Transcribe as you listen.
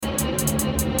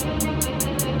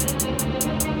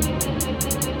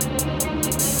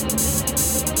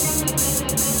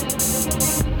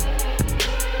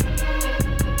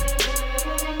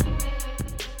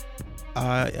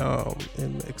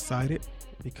excited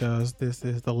because this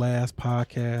is the last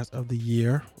podcast of the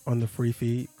year on the free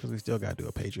feed because we still got to do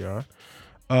a Patreon.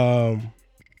 I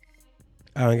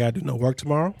ain't got to do no work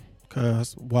tomorrow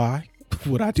because why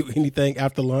would I do anything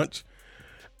after lunch?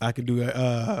 I could do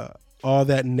all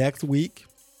that next week.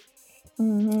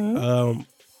 Mm-hmm.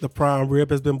 The prime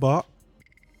rib has been bought.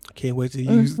 Can't wait to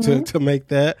use to make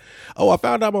that. Oh, I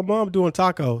found out my mom doing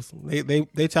tacos.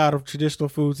 They tired of traditional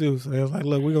food too. So they was like,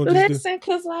 look, we're gonna listen,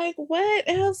 cause like, what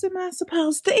else am I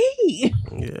supposed to eat?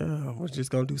 Yeah, we're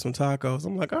just gonna do some tacos.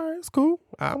 I'm like, all right, it's cool.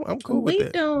 I'm cool with it.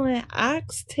 We doing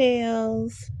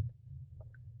oxtails,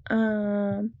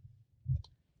 and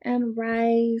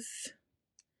rice.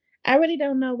 I really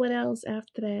don't know what else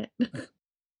after that.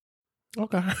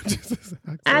 Okay.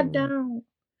 I don't.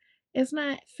 It's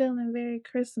not feeling very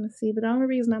Christmassy, but the only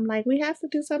reason I'm like, we have to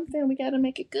do something, we got to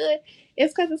make it good,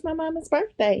 is because it's my mama's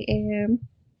birthday, and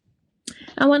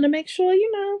I want to make sure,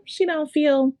 she don't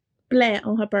feel flat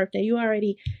on her birthday. You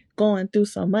already going through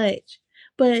so much.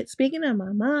 But speaking of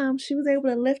my mom, she was able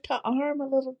to lift her arm a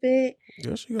little bit.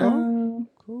 Yes, you are.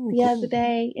 The other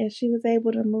day, and she was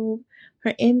able to move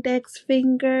her index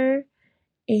finger,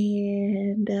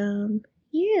 and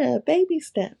baby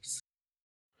steps.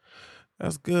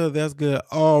 That's good. That's good.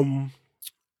 You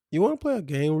want to play a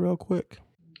game real quick?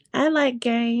 I like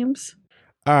games.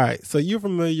 All right. So you're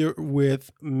familiar with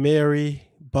Marry,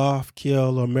 Boff,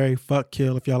 Kill, or Marry, Fuck,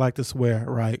 Kill, if y'all like to swear,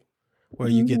 right? Where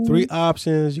you get 3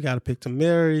 options. You got to pick to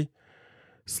marry,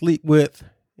 sleep with,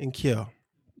 and kill.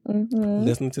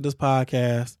 Listening to this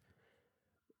podcast,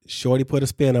 Shorty put a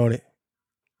spin on it,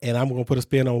 and I'm going to put a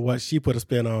spin on what she put a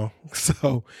spin on.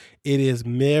 So it is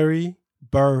marry,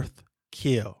 birth,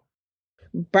 kill.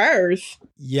 Birth?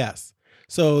 Yes.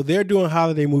 So they're doing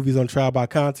holiday movies on Trial by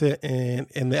Content, and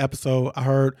in the episode I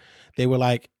heard they were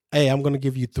like, hey, I'm going to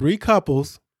give you 3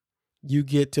 couples. You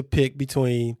get to pick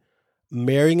between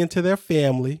marrying into their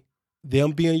family,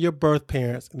 them being your birth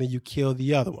parents, and then you kill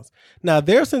the other ones. Now,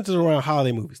 they're centered around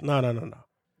holiday movies. No.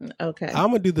 Okay. I'm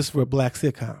going to do this for black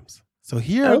sitcoms. So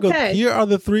here are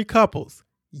the 3 couples.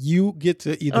 You get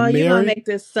to either marry. You're going to make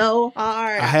this so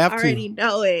hard. I have to. I already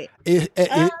know it.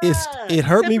 It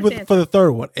hurt me for the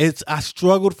third one. I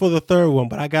struggled for the third one,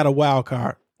 but I got a wild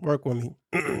card. Work with me.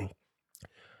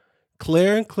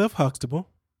 Claire and Cliff Huxtable,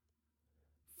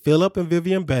 Philip and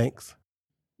Vivian Banks,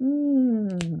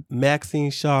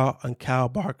 Maxine Shaw and Kyle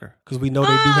Barker, because we know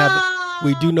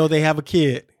we do know they have a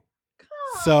kid.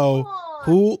 So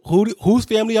whose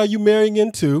family are you marrying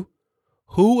into?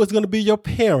 Who is going to be your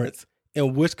parents?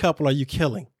 And which couple are you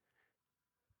killing?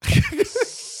 Shit.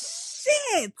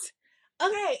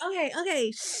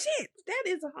 Okay. Shit. That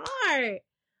is hard.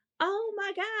 Oh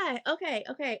my God. Okay.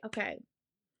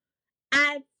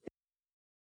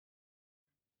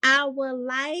 I would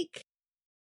like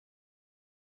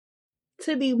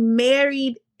to be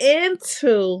married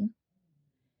into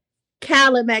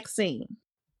Cal and Maxine.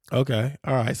 Okay.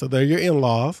 All right. So they're your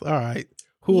in-laws. All right.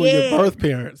 Who are your birth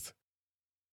parents?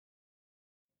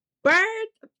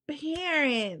 Birth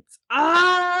parents.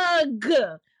 Ugh.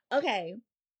 Okay.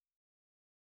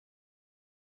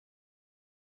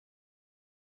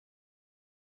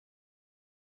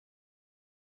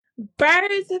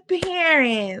 Birth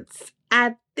parents.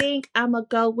 I think I'm going to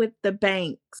go with the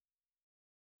Banks.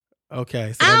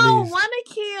 Okay. So I don't want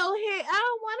to kill him. I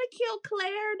don't want to kill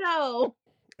Claire, though.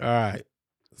 All right.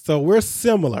 So we're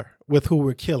similar with who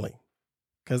we're killing.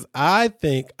 Because I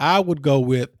think I would go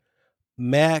with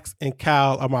Max and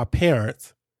Kyle are my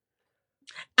parents.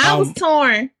 I was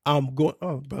torn. I'm going.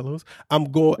 Oh, bellows! I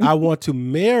want to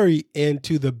marry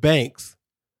into the Banks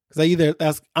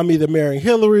because I'm either marrying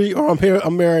Hillary or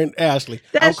I'm marrying Ashley.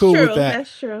 I'm cool with that.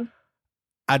 That's true.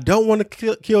 I don't want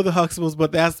to kill the Huxtables,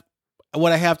 but that's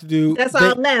what I have to do. That's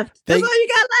all left. That's all you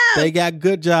got left. They got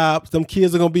good jobs. Them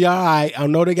kids are gonna be all right. I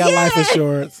know they got life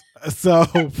insurance. So,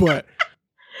 but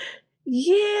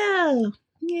yeah.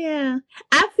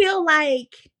 I feel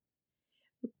like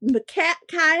the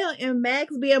Kyle and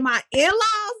Max being my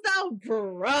in-laws though,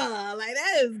 bruh. Like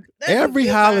that's every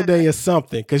holiday is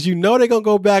something because they're gonna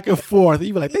go back and forth.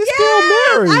 You be like, they still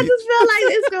married. I just feel like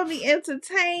it's gonna be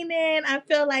entertaining. I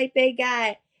feel like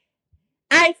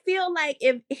I feel like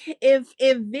if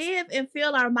Viv and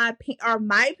Phil are my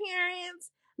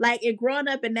parents, like if growing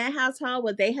up in that household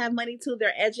where they have money too,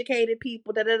 they're educated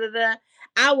people,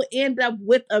 I would end up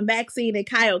with a Maxine and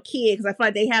Kyle kid because I feel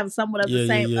like they have somewhat of the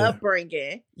same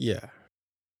upbringing. Yeah.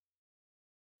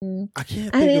 I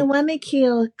didn't want to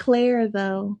kill Claire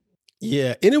though.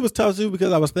 Yeah, and it was tough too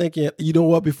because I was thinking, you know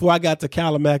what? Before I got to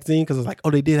Kyle and Maxine, because it's like,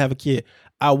 oh, they did have a kid.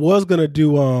 I was gonna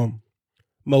do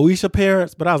Moesha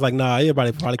parents, but I was like, nah,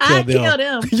 everybody probably I killed them. kill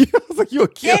them. Yeah, I was like, you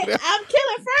would kill them. I'm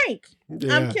killing Frank.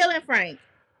 Yeah. I'm killing Frank.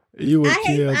 You would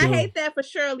kill them. I hate that for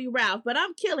Shirley Ralph, but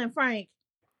I'm killing Frank.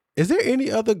 Is there any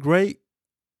other great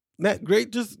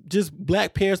just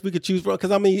black parents we could choose from?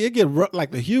 Because I mean, it get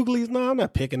like the Hugleys. No, I'm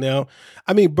not picking them.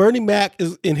 I mean, Bernie Mac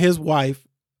and his wife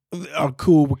are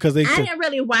cool because I didn't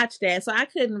really watch that, so I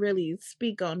couldn't really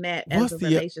speak on that as a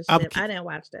relationship. I didn't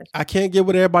watch that. I can't get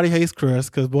what everybody hates Chris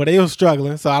because boy, they were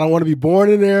struggling. So I don't want to be born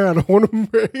in there. I don't want to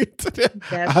marry to them.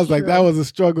 I was like, that was a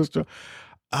struggle.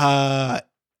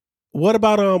 What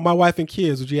about My Wife and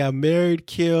Kids? Would you have married,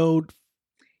 killed?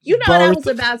 You know what I was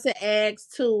about to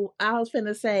ask too. I was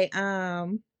finna say,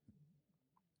 damn,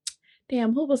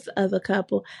 who was the other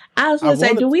couple? I was gonna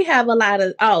say, do we have a lot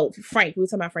of Frank, we were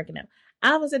talking about Frank and them.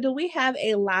 I was like, do we have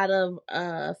a lot of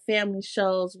family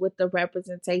shows with the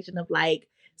representation of like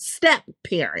step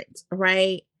parents,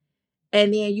 right?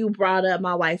 And then you brought up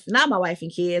not My Wife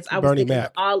and Kids. I was Bernie thinking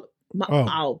Mac.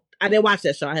 I didn't watch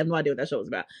that show. I have no idea what that show was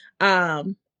about.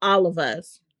 All of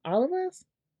Us. All of Us?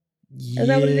 Is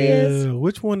that what it is?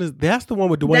 Which one is that's the one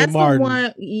with Dwayne Martin? The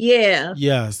one, yeah.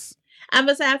 Yes. I'm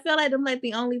gonna say I feel like them like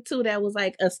the only two that was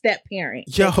like a step parent.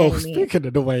 Yo, speaking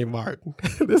of Dwayne Martin,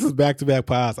 this is back-to-back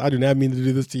pods. I do not mean to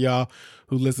do this to y'all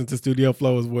who listen to Studio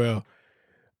Flow as well.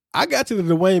 I got to the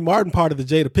Dwayne Martin part of the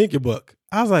Jada Pinkett book.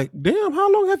 I was like, damn, how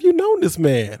long have you known this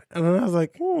man? And I was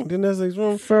like, didn't that say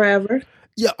wrong? Forever.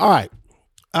 Yeah, all right.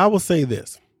 I will say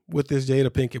this with this Jada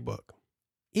Pinkett book.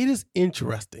 It is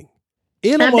interesting.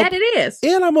 And I bet it is.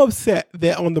 And I'm upset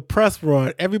that on the press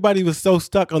run, everybody was so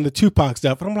stuck on the Tupac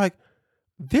stuff. And I'm like,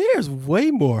 there's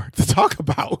way more to talk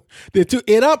about than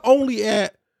and I'm only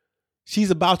at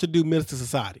she's about to do Minister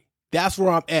Society. That's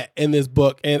where I'm at in this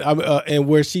book. And and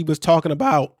where she was talking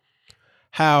about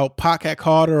how Pac had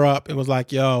called her up and was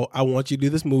like, yo, I want you to do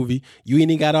this movie. You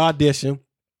ain't even got an audition.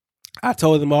 I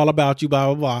told them all about you, blah,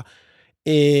 blah, blah.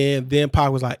 And then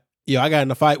Pac was like, yo, I got in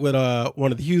a fight with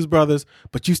one of the Hughes brothers,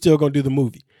 but you still gonna do the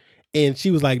movie. And she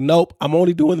was like, nope, I'm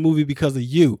only doing the movie because of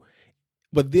you.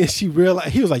 But then she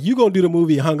realized, he was like, you gonna do the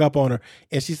movie, and hung up on her.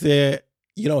 And she said,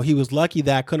 you know, he was lucky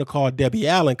that I couldn't have called Debbie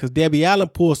Allen because Debbie Allen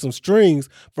pulled some strings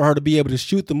for her to be able to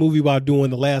shoot the movie while doing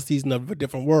the last season of A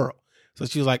Different World. So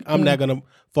she was like, I'm not gonna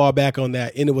fall back on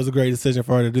that. And it was a great decision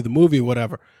for her to do the movie or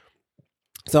whatever.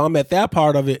 So I'm at that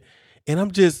part of it, and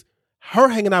I'm just, her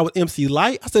hanging out with MC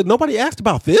Lyte. I said, nobody asked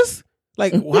about this?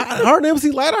 Like, her and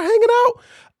MC Lyte are hanging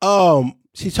out?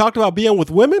 She talked about being with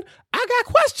women. I got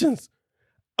questions.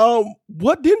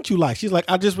 What didn't you like? She's like,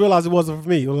 I just realized it wasn't for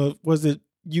me. Was it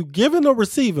you giving or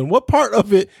receiving? What part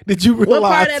of it did you realize?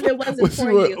 What part of it wasn't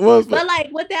for you? But like,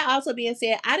 with that also being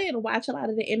said, I didn't watch a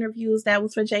lot of the interviews that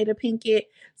was for Jada Pinkett.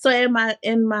 So in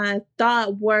my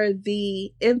thought, were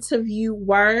the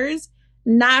interviewers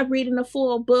not reading the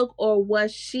full book, or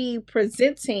was she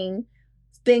presenting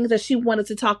things that she wanted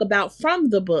to talk about from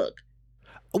the book?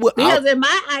 Well, because in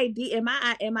my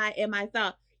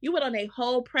thought, you went on a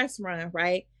whole press run,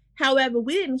 right? However,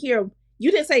 you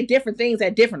didn't say different things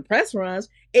at different press runs.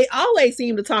 It always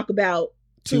seemed to talk about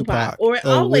Tupac. Or it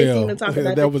always seemed to talk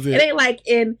about that. It ain't like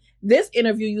in this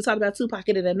interview you talked about Tupac,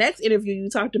 and in the next interview you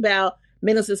talked about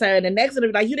Minister Sarah, and the next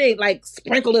interview, like, you didn't like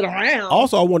sprinkle it around.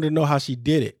 Also, I wanted to know how she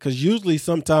did it, because usually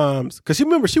sometimes, because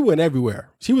she went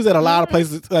everywhere. She was at a lot of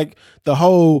places, like the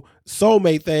whole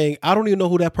soulmate thing. I don't even know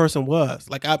who that person was.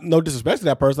 Like, no disrespect to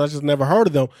that person, I just never heard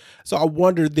of them. So I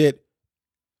wondered did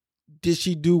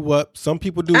she do what some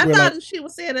people do? I thought she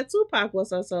was saying that Tupac was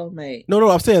her soulmate. No,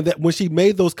 I'm saying that when she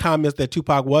made those comments that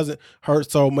Tupac wasn't her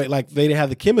soulmate, like they didn't have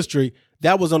the chemistry,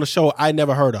 that was on a show I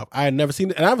never heard of. I had never seen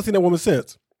it, and I haven't seen that woman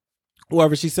since.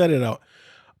 Whoever she said it out.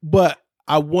 But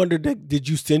I wondered, did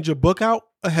you send your book out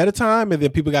ahead of time and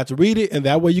then people got to read it and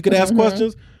that way you could ask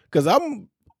questions? Because I'm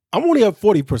only at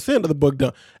 40% of the book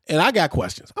done and I got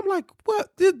questions. I'm like, what?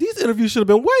 These interviews should have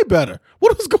been way better.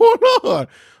 What was going on?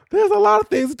 There's a lot of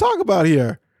things to talk about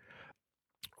here.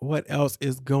 What else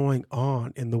is going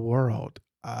on in the world?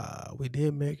 I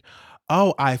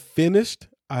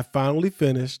finally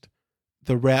finished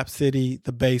the Rap City,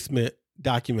 The Basement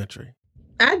documentary.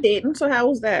 I didn't. So how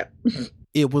was that?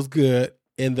 It was good.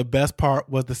 And the best part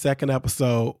was the second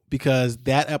episode, because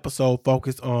that episode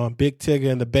focused on Big Tigger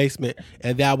in the basement.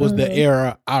 And that was the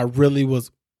era I really was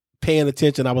paying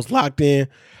attention. I was locked in.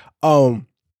 What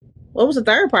was the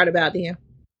third part about then?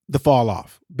 The fall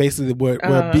off. Basically where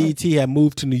BET had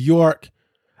moved to New York.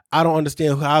 I don't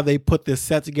understand how they put this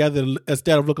set together.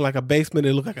 Instead of looking like a basement,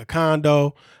 it looked like a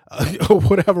condo or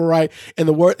whatever, right? And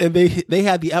they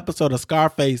had the episode of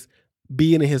Scarface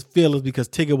being in his feelings because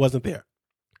Tigger wasn't there.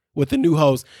 with the new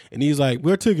host. And he's like,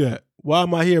 where Tigger at? Why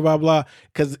am I here? Blah, blah.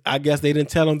 Because I guess they didn't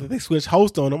tell him that they switched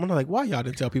host on him. I'm like, why y'all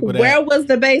didn't tell people that? Where was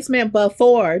the basement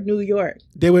before New York?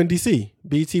 They were in D.C.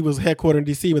 BT was headquartered in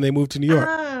D.C. when they moved to New York.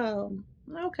 Oh,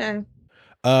 okay.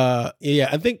 Yeah,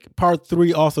 I think part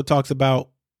 3 also talks about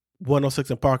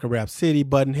 106 and Park and Rap City,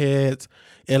 Buttonheads,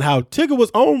 and how Tigger was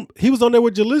on. He was on there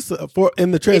with Jalissa in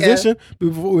the transition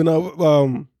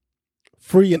before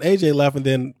Free and AJ left, and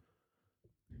then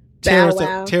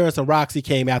Terrence and Roxy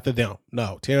came after them.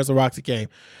 No, Terrence and Roxy came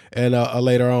and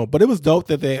later on. But it was dope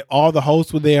that all the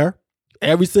hosts were there.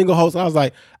 Every single host. I was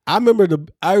like, I remember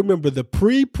the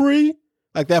pre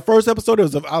like that first episode. I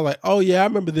was like, oh yeah, I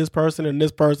remember this person and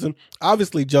this person.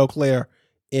 Obviously, Joe Claire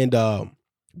and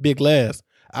Big Les.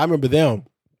 I remember them,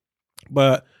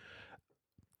 but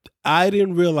I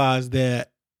didn't realize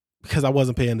that because I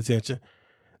wasn't paying attention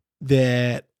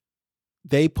that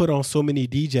they put on so many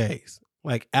DJs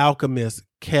like Alchemist,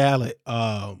 Khaled,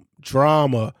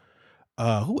 Drama.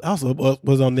 Who else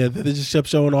was on there? They just kept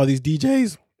showing all these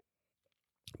DJs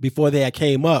before they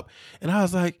came up, and I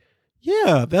was like,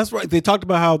 yeah, that's right. They talked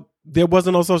about how there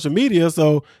wasn't no social media,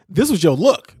 so this was your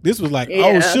look. This was like,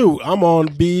 oh shoot, I'm on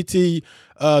BET,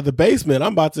 The Basement.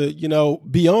 I'm about to,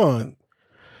 be on.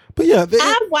 But yeah,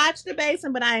 I watched The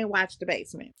Basement, but I ain't watched The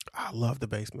Basement. I love The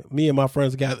Basement. Me and my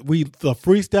friends the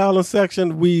freestyling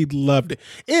section, we loved it.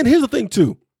 And here's the thing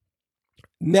too,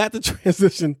 not to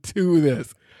transition to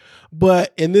this,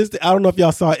 but in this, I don't know if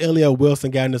y'all saw Elliot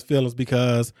Wilson got in his feelings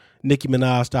because Nicki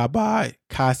Minaj stopped by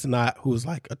Kai Cenat, who's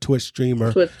like a Twitch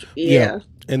streamer.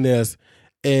 In this.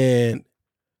 And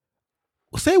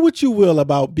say what you will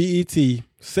about BET,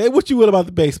 say what you will about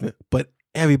The Basement, but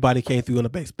everybody came through in The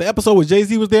Basement. The episode where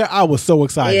Jay-Z was there, I was so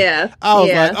excited. Yeah. I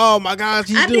was like, oh my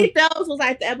gosh. I think those was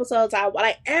like the episodes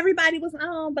everybody was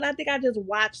on, but I think I just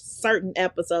watched certain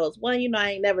episodes. One,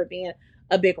 I ain't never been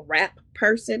a big rap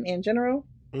person in general.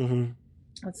 Mm-hmm.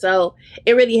 So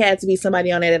it really had to be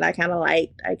somebody on there that I kind of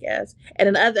liked, I guess. And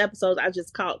in the other episodes, I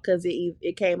just caught because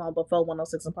it came on before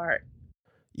 106 and Park.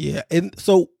 Yeah, and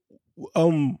so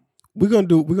we're gonna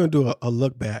do a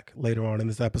look back later on in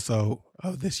this episode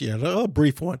of this year, a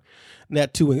brief one,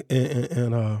 not too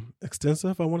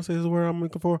extensive. I want to say is the word I'm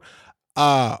looking for.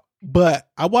 But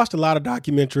I watched a lot of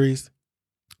documentaries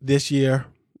this year,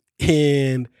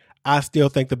 and I still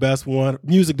think the best one,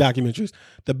 music documentaries,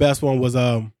 the best one was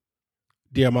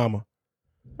Dear Mama.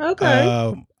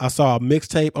 Okay. I saw a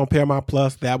mixtape on Paramount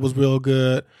Plus. That was real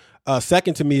good.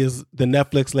 Second to me is the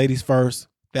Netflix Ladies First.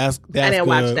 That's I didn't good.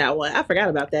 watch that one. I forgot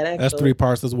about that, actually. That's 3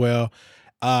 parts as well.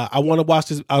 I want to watch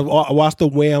this. I watched the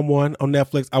Wham one on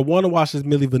Netflix. I want to watch this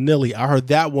Milli Vanilli. I heard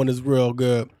that one is real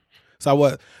good.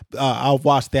 So I'll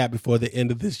watch that before the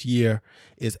end of this year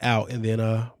is out, and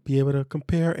then be able to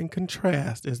compare and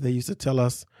contrast, as they used to tell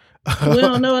us. We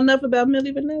don't know enough about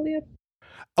Milli Vanilli.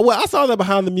 Well, I saw that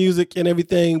behind the music and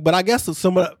everything, but I guess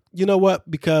you know what?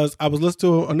 Because I was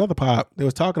listening to another pod, they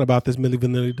was talking about this Milli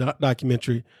Vanilli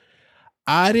documentary.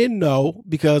 I didn't know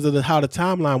because of how the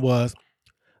timeline was.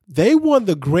 They won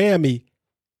the Grammy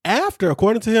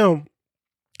according to him,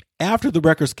 after the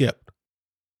record skipped.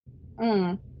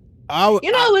 Mm. I would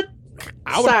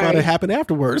have thought it happened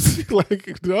afterwards,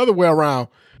 like the other way around.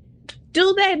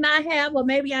 Do they not have, or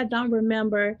maybe I don't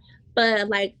remember, but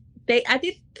like I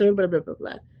did, blah, blah, blah,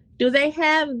 blah. Do they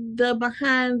have the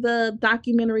behind the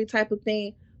documentary type of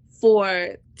thing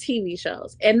for TV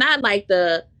shows? And not like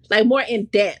more in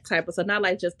depth type of stuff, not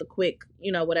like just the quick,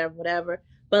 whatever,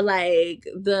 but like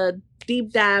the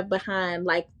deep dive behind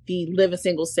like the Living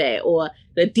Single set, or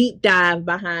the deep dive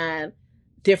behind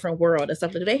Different World and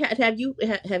stuff. Do they have you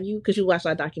because you watch a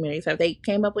lot of documentaries, have they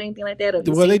came up with anything like that, or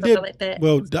they did like that?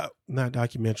 Well, not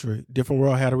documentary. Different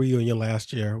World had a reunion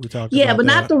last year. We talked about but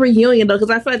not the reunion though, because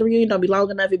I feel like the reunion don't be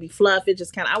long enough. It'd be fluff. It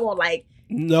just kind of, I won't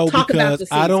talk about the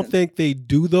season. I don't think they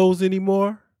do those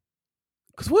anymore.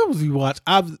 Because what was we watch?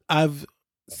 I've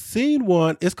seen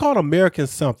one. It's called American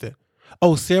something.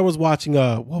 Oh, Sarah was watching.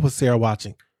 What was Sarah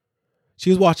watching?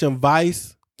 She was watching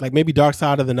Vice, like maybe Dark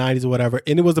Side of the 90s or whatever,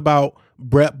 and it was about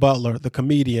Brett Butler, the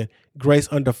comedian, Grace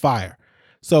Under Fire.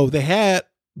 So they had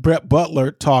Brett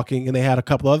Butler talking, and they had a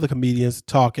couple other comedians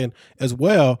talking as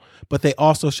well, but they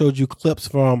also showed you clips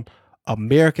from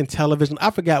American television.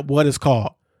 I forgot what it's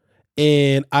called.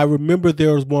 And I remember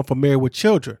there was one for Married with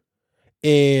Children.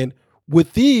 And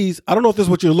with these, I don't know if this is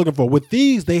what you're looking for. With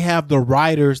these, they have the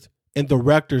writers and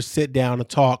directors sit down and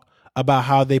talk about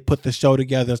how they put the show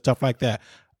together and stuff like that.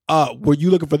 Were you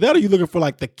looking for that, or are you looking for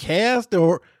like the cast,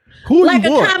 or who? Like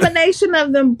a combination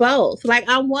of them both. Like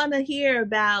I want to hear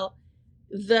about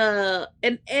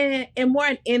and more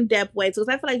an in-depth way. So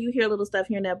I feel like you hear little stuff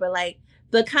here and there, but like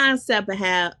the concept of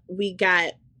how we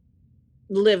got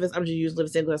living, I'm just using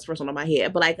living single as first one on my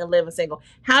head, but like a living single.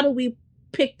 How do we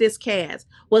pick this cast?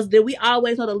 Did we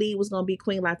always know the lead was going to be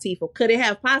Queen Latifah? Could it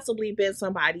have possibly been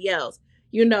somebody else?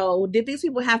 You know, did these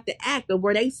people have to act, or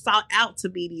were they sought out to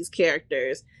be these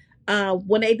characters?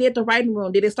 When they did the writing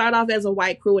room, did it start off as a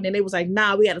white crew and then it was like,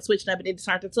 nah, we got to switch it up, and then it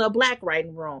turned into a black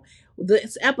writing room?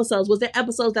 Was there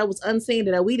episodes that was unseen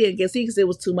that we didn't get to see because it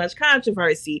was too much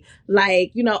controversy?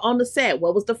 Like, you know, on the set,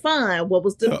 what was the fun? What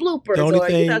was the bloopers? Or,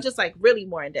 you know, just like really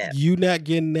more in depth. You not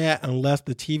getting that unless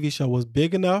the TV show was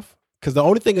big enough. Because the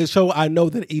only thing in the show I know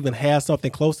that even has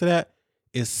something close to that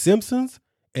is Simpsons.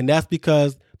 And that's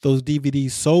because those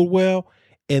DVDs sold well.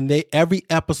 And every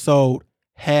episode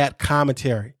had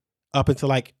commentary up until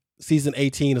like season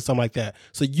 18 or something like that.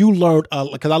 So you learned,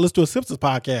 because I listened to a Simpsons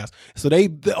podcast. So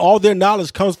all their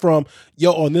knowledge comes from,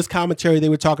 on this commentary, they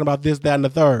were talking about this, that, and the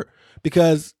third.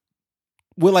 Because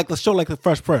we're like, let's show like the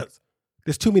Fresh Prince.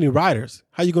 There's too many writers.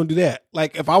 How you going to do that?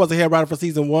 Like if I was a head writer for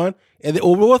season 1 and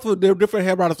they're different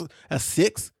head writers at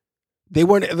 6, they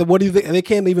weren't, what do you think? They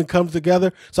can't even come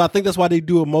together. So I think that's why they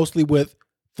do it mostly with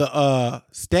the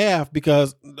staff,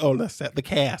 because, the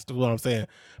cast is what I'm saying,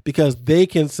 because they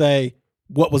can say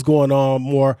what was going on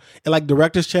more. And like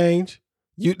directors change.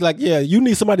 You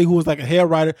need somebody who was like a hair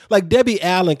writer. Like Debbie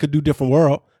Allen could do Different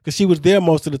World because she was there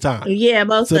most of the time. Yeah,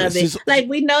 most of it. Like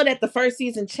we know that the first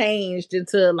season changed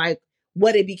into like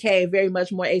what it became, very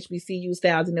much more HBCU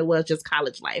style than it was just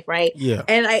college life, right? Yeah.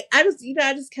 And I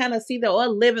just kind of see that, or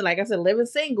living, like I said, living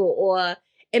single, or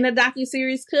in a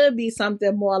docuseries could be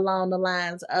something more along the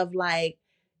lines of like,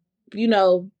 you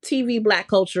know, TV Black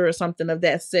culture or something of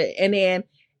that set. And then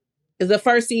the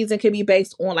first season could be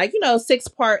based on like, you know,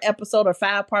 6-part episode or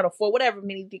 5-part or 4, whatever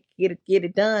many to get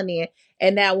it done in.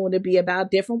 And that one would be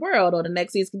about Different World, or the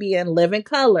next season could be in Living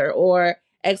Color, or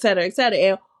et cetera, et cetera.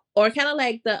 And, or kind of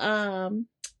like the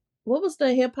what was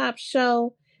the hip hop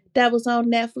show that was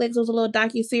on Netflix? It was a little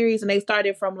docuseries, and they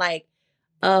started from like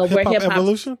where hip hop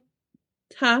evolution.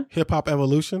 Huh? Hip Hop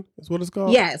Evolution is what it's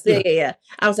called. Yes, yeah.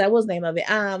 I was like, what's the name of it?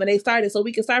 And they started, so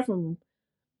we can start from,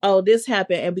 this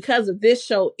happened, and because of this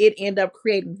show, it ended up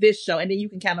creating this show, and then you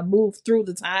can kind of move through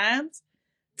the times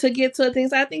to get to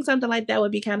things. I think something like that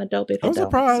would be kind of dope if I'm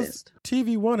surprised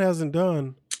TV One hasn't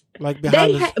done like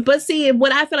behind. But see,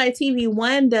 what I feel like TV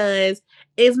One does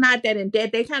is not that in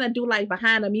depth. They kind of do like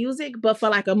behind the music, but for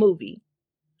like a movie,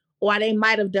 or they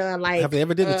might have done like. Have they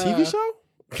ever did a TV show?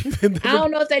 I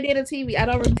don't know if they did a TV. I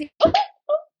don't recall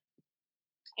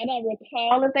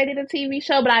if they did a TV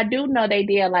show, but I do know they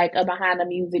did like a behind the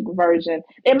music version.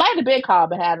 It might have been called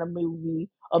Behind the Movie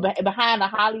or Behind the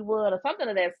Hollywood or something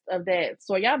of that.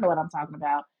 So y'all know what I'm talking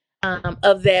about.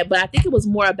 Of that, but I think it was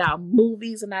more about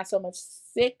movies and not so much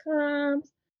sitcoms.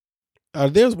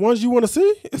 There's ones you want to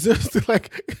see? Is there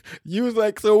like you was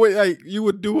like, so wait, like you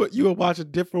would do it? You would watch a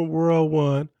Different World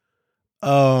one.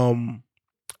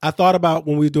 I thought about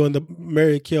when we were doing the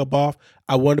Marry, Kill, Boff,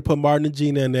 I wanted to put Martin and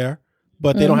Gina in there,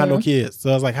 but they don't have no kids. So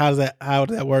I was like, how does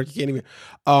that work? You can't even.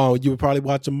 You would probably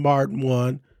watch a Martin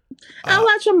one. I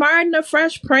watch a Martin, The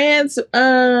Fresh Prince,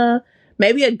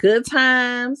 maybe a Good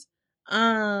Times.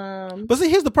 But see,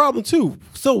 here's the problem too.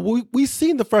 So we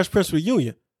seen the Fresh Prince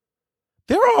reunion.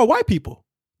 They're all white people.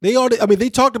 They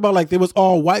talked about like they was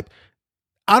all white.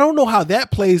 I don't know how that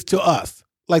plays to us,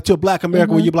 like to Black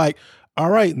America, where you're like, all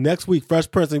right, next week,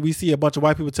 Fresh Prince, and we see a bunch of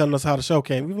white people telling us how the show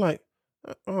came. We're like,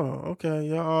 oh, okay,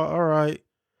 yeah, all right.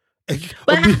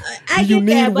 But do you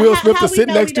need Will Smith to sit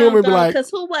next to him and be like, because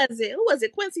who was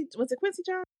it? Quincy? Was it Quincy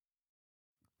Jones?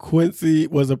 Quincy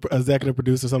was a executive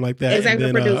producer, something like that.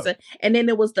 Executive producer. And then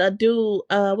it was the dude,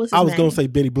 what's his name? I was going to say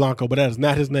Benny Blanco, but that is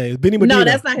not his name. It's Benny Medina. No,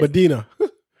 that's not his Medina.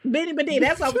 Benny Medina,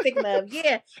 that's what I was thinking of.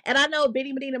 Yeah. And I know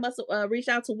Benny Medina must have reached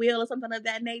out to Will or something of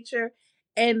that nature.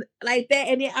 And like that.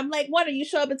 And then I'm like, what are you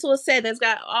show up into a set that's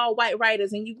got all white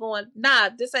writers and you going, nah,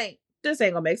 this ain't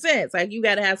gonna make sense. Like you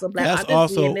gotta have some Black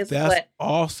authenticity in this. That's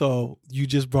also, you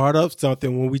just brought up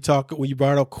something when you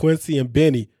brought up Quincy and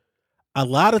Benny. A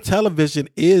lot of television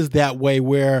is that way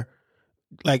where,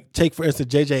 like, take for instance,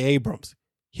 J.J. Abrams.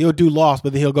 He'll do Lost,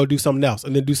 but then he'll go do something else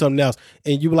and then do something else.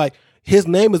 And you be like, his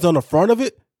name is on the front of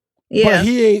it, but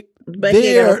he ain't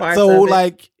there. So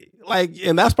like,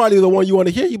 and that's probably the one you want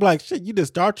to hear. You be like, shit, you did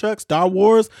Star Trek, Star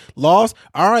Wars, Lost.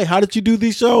 All right, how did you do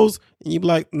these shows? And you be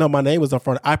like, no, my name was on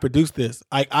front. I produced this.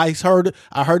 I heard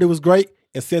it was great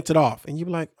and sent it off. And you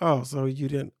be like, oh, so you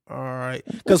didn't. All right.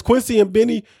 Because Quincy and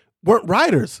Benny weren't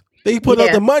writers. They put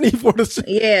up the money for the show.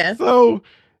 Yeah. So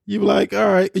you be like, all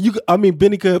right.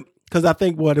 Benny could, because I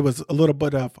think it was a little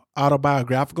bit of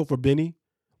autobiographical for Benny.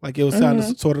 Like it was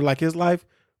sounding sort of like his life.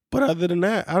 But other than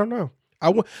that, I don't know.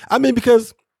 I mean,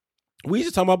 because we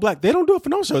just talking about Black. They don't do it for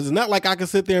no shows. It's not like I can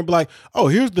sit there and be like, oh,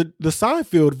 here's the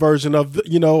Seinfeld version of,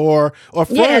 or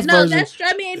Friends version. That's true.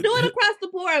 I mean, do it across the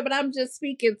board, but I'm just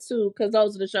speaking to, because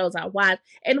those are the shows I watch.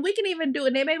 And we can even do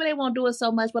it. Maybe they won't do it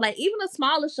so much, but like even a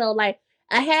smaller show, like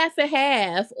a Half and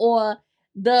Half, or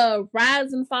the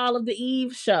Rise and Fall of the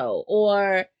Eve show,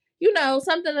 or,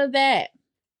 something of that.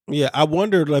 Yeah, I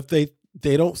wonder if they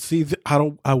don't see,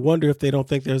 I wonder if they don't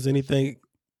think there's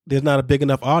not a big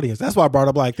enough audience. That's why I brought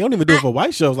up, like, they don't even do it for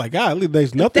white shows. Like, God,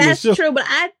 there's nothing. That's true, but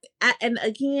I and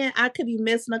again, I could be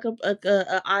missing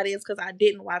a audience because I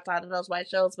didn't watch all of those white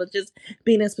shows, but just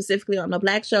being specifically on the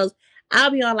Black shows,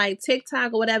 I'll be on like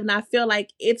TikTok or whatever, and I feel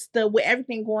like it's with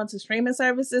everything going to streaming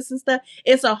services and stuff,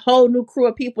 it's a whole new crew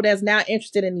of people that's now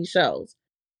interested in these shows.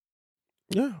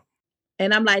 Yeah.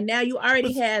 And I'm like, now you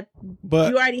already had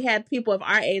people of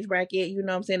our age bracket, you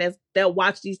know what I'm saying, that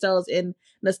watch these shows in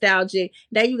nostalgic.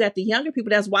 Now you got the younger people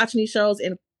that's watching these shows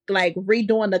and like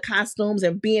redoing the costumes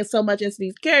and being so much into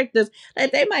these characters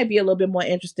that they might be a little bit more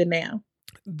interested now.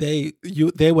 They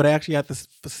would actually have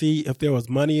to see if there was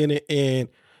money in it, and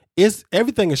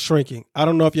everything is shrinking. I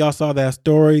don't know if y'all saw that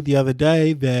story the other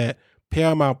day that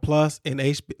Paramount Plus and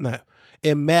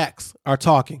and Max are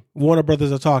talking. Warner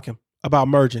Brothers are talking about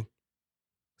merging.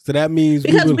 So that means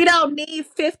because we don't need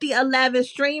 50-11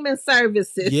 streaming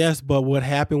services. Yes, but what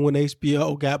happened when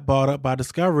HBO got bought up by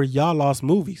Discovery? Y'all lost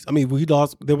movies. I mean, we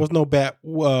lost. There was no Batgirl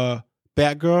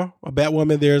or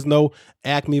Batwoman. There's no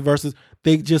Acme versus.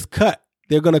 They just cut.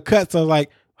 They're gonna cut. So like,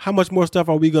 how much more stuff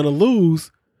are we gonna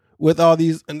lose with all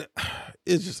these? And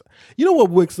it's just,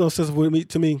 what makes no sense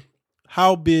to me?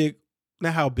 How big?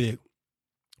 Not how big.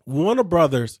 Warner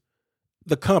Brothers,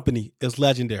 the company, is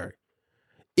legendary.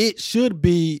 It should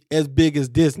be as big as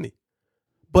Disney.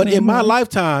 But in my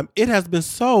lifetime, it has been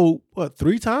sold,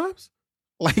 3 times?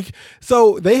 Like,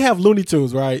 so they have Looney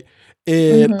Tunes, right?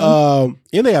 And and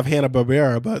they have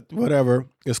Hanna-Barbera, but whatever,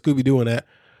 and Scooby-Doo and that.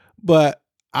 But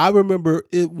I remember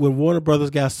it when Warner Brothers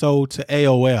got sold to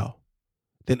AOL.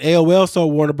 Then AOL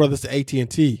sold Warner Brothers to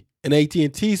AT&T. And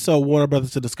AT&T sold Warner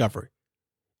Brothers to Discovery.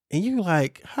 And you're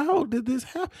like, how did this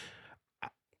happen?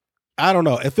 I don't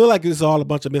know. I feel like it's all a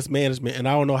bunch of mismanagement, and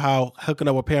I don't know how hooking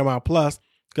up with Paramount Plus,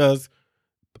 because,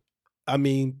 I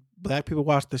mean, Black people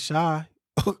watch The Chi.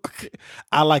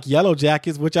 I like Yellow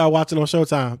Jackets, which I'm watching on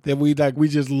Showtime, that we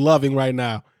just loving right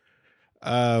now.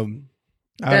 I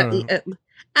don't know.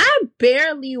 I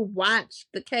barely watch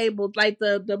the cable, like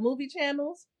the movie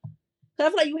channels. So I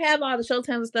feel like you have all the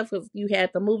Showtime and stuff because you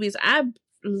had the movies. I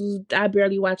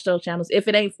barely watch those channels if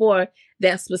it ain't for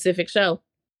that specific show.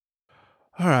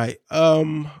 All right.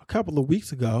 A couple of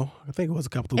weeks ago, I think it was a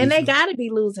couple of weeks ago. And they got to be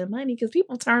losing money because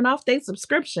people turn off their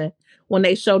subscription when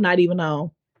they show not even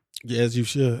on. Yeah, as you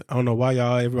should. I don't know why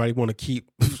everybody want to keep.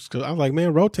 Cause I'm like,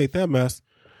 man, rotate that mess.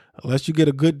 Unless you get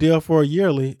a good deal for a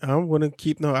yearly, I'm going to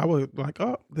keep. No, I was like,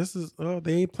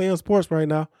 they ain't playing sports right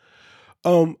now.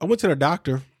 I went to the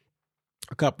doctor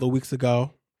a couple of weeks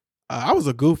ago. I was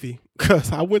a goofy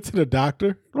because I went to the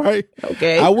doctor, right?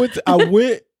 Okay. I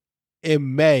went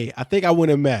in May. I think I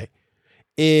went in May.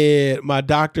 And my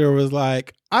doctor was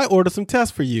like, I ordered some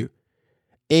tests for you.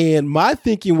 And my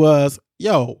thinking was,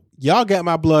 y'all got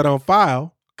my blood on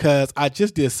file because I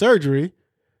just did surgery.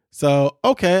 So,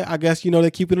 okay, I guess,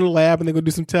 they keep it in the lab and they're going to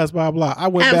do some tests, blah, blah.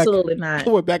 Absolutely not. I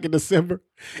went back in December.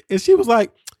 And she was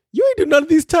like, you ain't do none of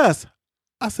these tests.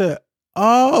 I said,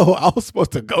 oh, I was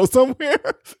supposed to go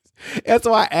somewhere? And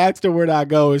so I asked her where did I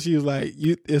go. And she was like,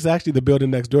 it's actually the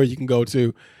building next door you can go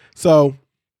to. So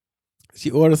she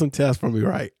ordered some tests for me,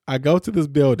 right? I go to this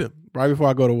building right before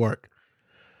I go to work.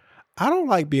 I don't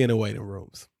like being in waiting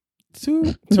rooms.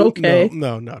 Okay.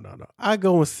 No. I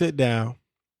go and sit down.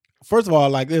 First of all,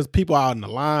 like there's people out in the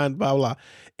line, blah, blah.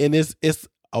 And it's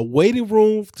a waiting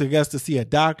room to see a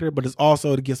doctor, but it's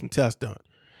also to get some tests done.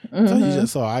 Mm-hmm.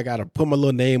 So I got to put my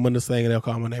little name on this thing and they'll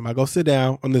call my name. I go sit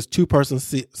down on this 2-person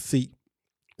seat,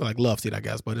 like love seat, I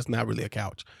guess, but it's not really a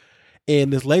couch.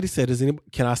 And this lady said,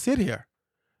 can I sit here?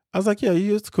 I was like, yeah,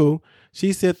 it's cool.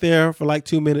 She sit there for like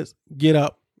 2 minutes, get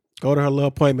up, go to her little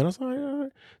appointment. I was like, all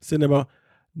right. Sitting there.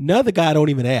 Another guy don't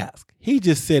even ask. He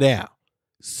just sit down.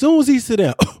 Soon as he sit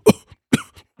down,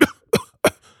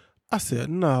 I said,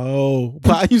 no.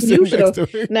 Why you sitting next to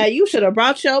me? Now, you should have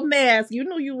brought your mask. You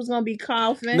knew you was going to be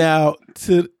coughing. Now,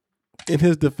 in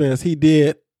his defense, he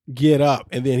did get up,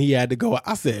 and then he had to go.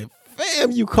 I said,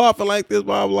 fam, you coughing like this,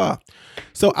 blah, blah.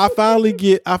 So I finally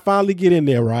get in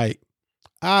there, right?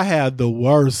 I had the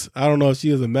worst. I don't know if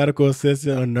she was a medical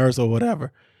assistant, a nurse, or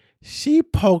whatever. She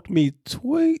poked me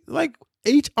like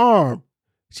each arm.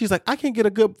 She's like, I can't get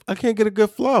a good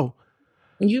flow.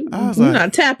 You're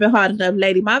not tapping hard enough,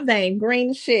 lady. My vein green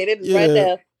as shit. It is right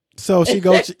there. So she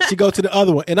go to the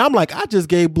other one, and I'm like, I just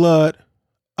gave blood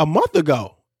a month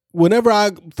ago.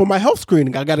 Whenever for my health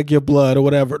screening, I got to give blood or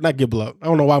whatever. Not give blood. I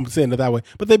don't know why I'm saying it that way,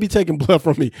 but they be taking blood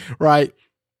from me, right?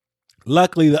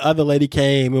 Luckily, the other lady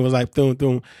came and was like,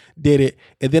 thum, did it.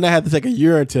 And then I had to take a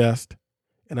urine test.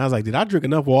 And I was like, did I drink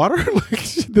enough water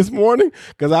this morning?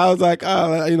 Because I was like,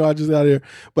 I just got here.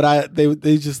 But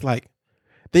they just like,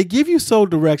 they give you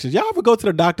directions. Y'all ever go to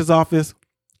the doctor's office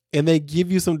and they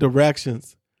give you some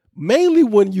directions? Mainly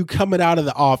when you coming out of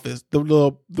the office,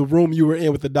 the room you were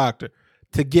in with the doctor,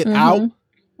 to get out.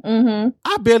 Mm-hmm.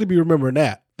 I barely be remembering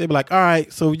that. They be like, all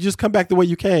right, so you just come back the way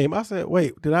you came. I said,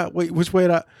 wait, which way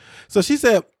did I? So she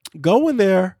said, go in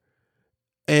there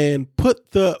and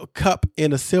put the cup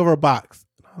in a silver box.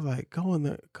 I was like, go in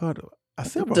there, a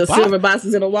silver box? The silver box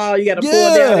is in the wall. You got to pull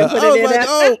it down and put it in there.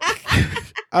 Oh.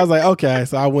 I was like, okay.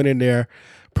 So I went in there,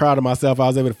 proud of myself. I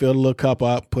was able to fill the little cup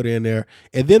up, put it in there.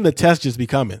 And then the test just be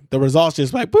coming. The results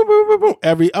just like, boom, boom, boom,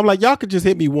 boom. I'm like, y'all could just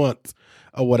hit me once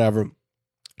or whatever.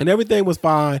 And everything was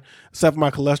fine, except for my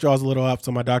cholesterol was a little up,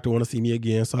 so my doctor want to see me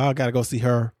again. So I got to go see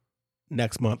her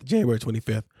next month, January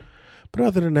 25th. But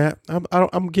other than that,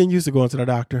 I'm getting used to going to the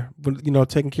doctor, but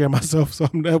taking care of myself. So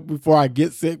before I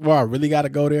get sick, I really got to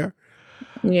go there.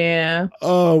 Yeah.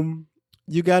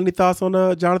 You got any thoughts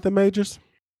on Jonathan Majors?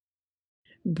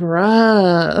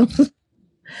 Bruh.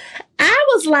 I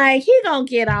was like, he gonna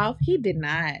get off. He did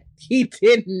not. He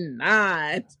did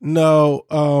not. No.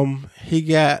 He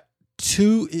got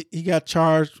he got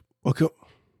charged. Okay,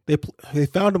 they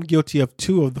found him guilty of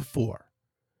 2 of the 4.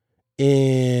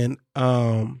 And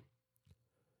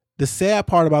the sad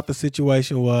part about the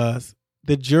situation was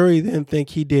the jury didn't think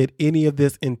he did any of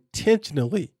this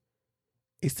intentionally.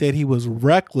 It said he was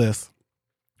reckless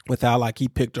with how he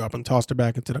picked her up and tossed her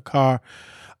back into the car.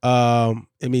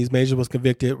 It means Major was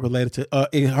convicted related to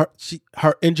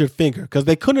her injured finger, because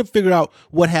they couldn't figure out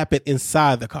what happened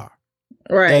inside the car.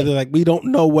 Right. And they're like, we don't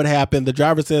know what happened. The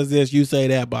driver says this, you say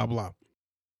that, blah, blah.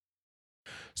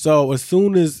 So as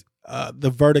soon as the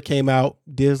verdict came out,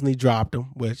 Disney dropped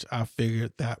him, which I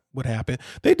figured that would happen.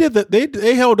 They did that.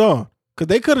 They held on, because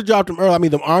they could have dropped him early. I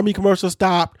mean, the Army commercial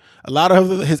stopped. A lot of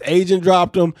his agent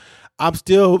dropped him. I'm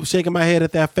still shaking my head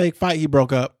at that fake fight he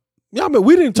broke up. Yeah, I mean,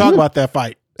 we didn't talk about that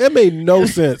fight. It made no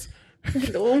sense.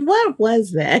 What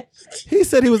was that? He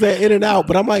said he was at In-N-Out,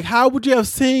 but I'm like, how would you have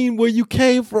seen where you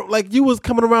came from? Like, you was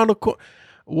coming around the corner.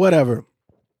 Whatever.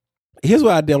 Here's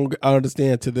what I don't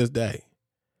understand to this day.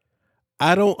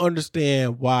 I don't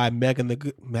understand why Megan the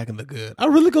Good. I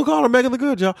really gonna call her Megan the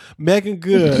Good, y'all. Megan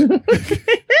Good.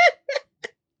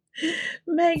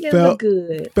 Megan the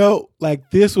Good. Felt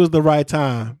like this was the right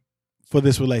time for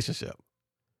this relationship.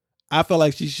 I felt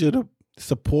like she should have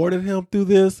supported him through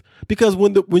this, because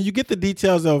when you get the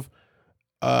details of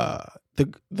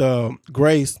the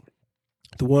Grace,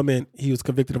 the woman he was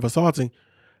convicted of assaulting,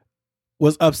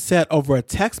 was upset over a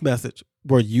text message.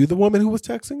 Were you the woman who was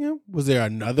texting him? Was there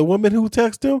another woman who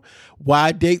texted him?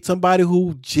 Why date somebody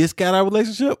who just got out of a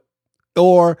relationship?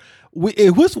 Or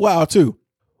it was wild too.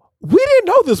 We didn't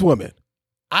know this woman.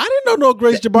 I didn't know no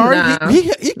Grace Jabari. Nah,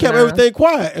 he kept everything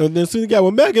quiet. And then as soon as he got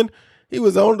with Megan, he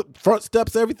was on the front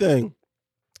steps, everything.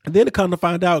 And then to come to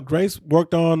find out, Grace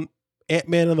worked on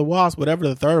Ant-Man and the Wasp, whatever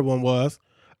the third one was.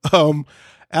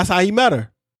 That's how he met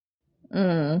her.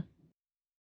 Mm.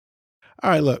 All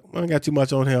right, look, I don't got too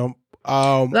much on him.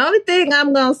 The only thing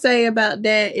I'm going to say about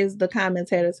that is the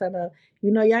commentator said,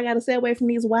 y'all got to stay away from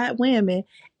these white women.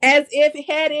 As if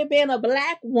had it been a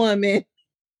black woman.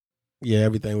 Yeah,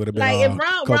 everything would have been if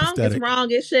wrong is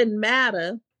wrong. It shouldn't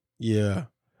matter. Yeah.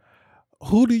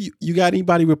 Who do you got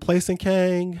anybody replacing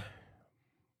Kang?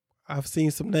 I've seen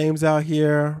some names out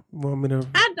here.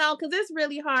 I don't, because it's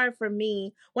really hard for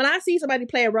me. When I see somebody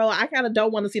play a role, I kind of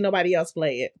don't want to see nobody else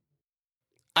play it.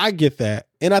 I get that.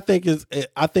 And I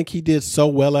think he did so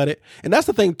well at it. And that's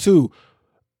the thing too.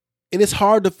 And it's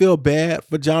hard to feel bad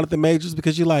for Jonathan Majors,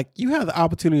 because you have the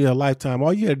opportunity of a lifetime.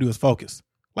 All you got to do is focus.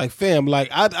 Like, fam,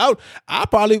 I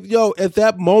probably, at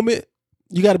that moment,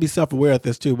 you got to be self-aware at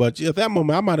this too. But at that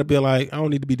moment, I might have been like, I don't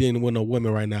need to be dealing with no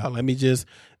women right now. Let me just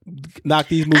knock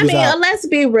these movies out. Let's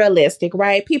be realistic,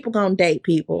 right? People gonna date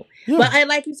people. Yeah. But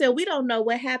like you said, we don't know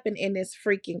what happened in this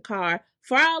freaking car.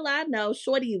 For all I know,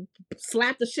 Shorty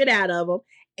slapped the shit out of him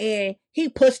and he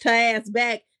pushed her ass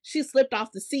back. She slipped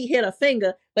off the seat, hit her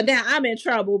finger. But now I'm in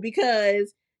trouble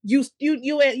because you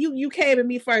came at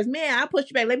me first. Man, I pushed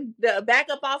you back. Let me back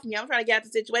up off me. I'm trying to get out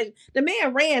of the situation. The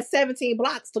man ran 17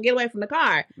 blocks to get away from the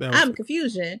car. I'm in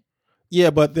confusion. Yeah,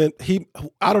 but then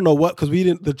I don't know what, because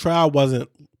the trial wasn't,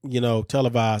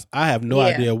 televised. I have no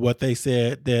idea what they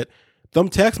said, that them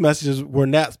text messages were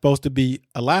not supposed to be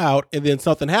allowed, and then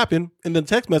something happened, and then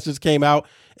text messages came out,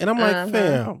 and I'm like,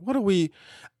 fam, what are we,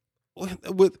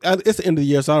 it's the end of the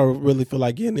year, so I don't really feel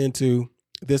like getting into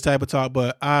this type of talk,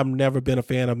 but I've never been a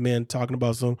fan of men talking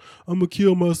about I'm gonna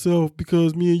kill myself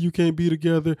because me and you can't be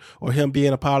together, or him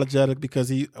being apologetic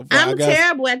because I'm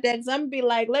terrible at that, because I'm gonna be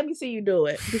like, let me see you do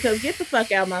it, because get the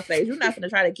fuck out of my face. You're not gonna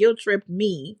try to guilt trip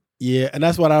me. Yeah, and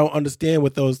that's what I don't understand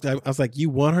with those. I was like, you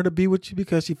want her to be with you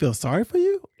because she feels sorry for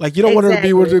you? Like, you don't want her to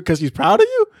be with you because she's proud of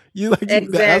you?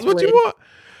 That's what you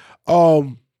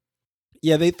want?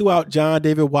 Yeah, they threw out John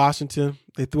David Washington.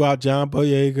 They threw out John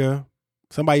Boyega.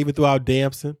 Somebody even threw out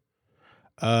Damson.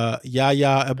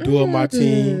 Yahya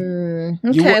Abdul-Mateen.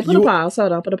 Okay, put a pause.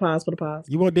 Hold on, put a pause.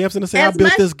 You want Damson to say, I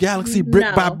built this galaxy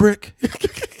brick by brick?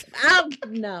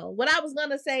 No. What I was going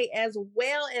to say, as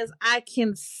well as I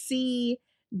can see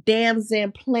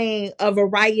Damson playing a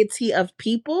variety of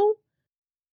people,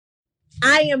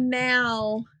 I am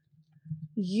now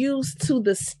used to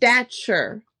the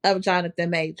stature of Jonathan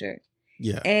Major.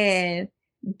 Yeah. And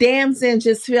Damson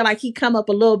just feel like he come up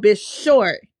a little bit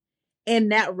short in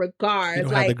that regard. You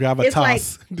don't have the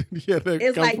gravitas.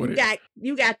 It's like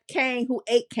you got Kane who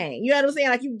ate Kane. You know what I'm saying?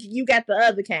 Like you got the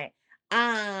other Kane.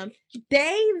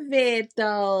 David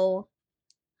though,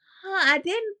 I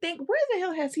didn't think, where the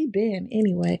hell has he been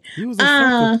anyway? He was in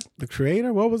The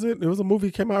Creator. What was it? It was a movie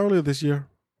that came out earlier this year.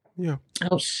 Yeah.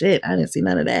 Oh shit, I didn't see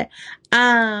none of that.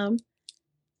 I'm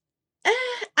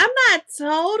not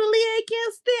totally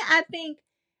against it. I think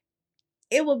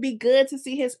it would be good to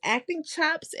see his acting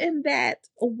chops in that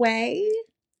way.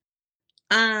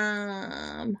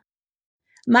 My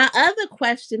other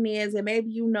question is, and maybe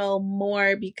you know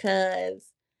more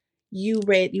because you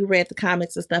read the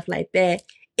comics and stuff like that,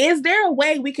 is there a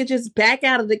way we could just back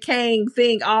out of the Kang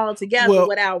thing altogether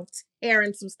without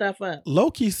tearing some stuff up?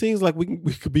 Low-key seems like we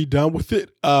could be done with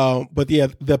it. But yeah,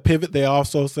 the pivot, they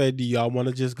also say, do y'all want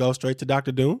to just go straight to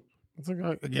Dr. Doom? I was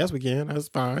like, I guess we can. That's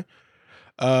fine.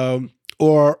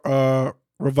 Or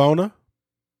Ravonna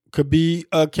could be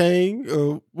Kang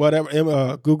or whatever.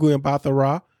 Gugu and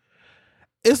Bathara.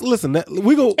 Is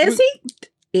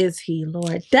he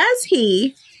Lord? Does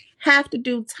he have to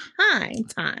do time?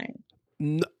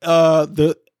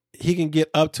 He can get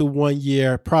up to 1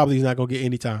 year. Probably he's not gonna get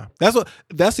any time. That's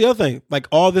the other thing. Like,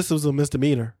 all this was a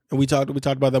misdemeanor, and we talked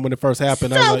about that when it first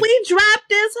happened. So we dropped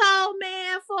this whole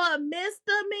man for a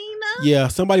misdemeanor. Yeah,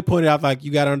 somebody pointed out, like,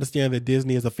 you got to understand that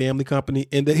Disney is a family company,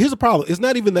 and here's the problem. It's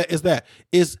not even that.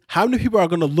 It's how many people are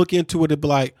going to look into it and be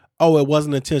like, oh, it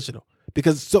wasn't intentional.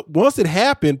 Because once it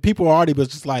happened, people already was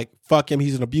just like, fuck him,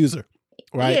 he's an abuser,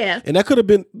 right? Yeah. And that could have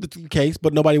been the case,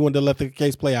 but nobody wanted to let the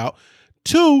case play out.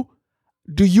 2,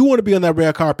 do you want to be on that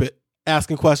red carpet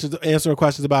asking questions, answering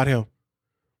questions about him?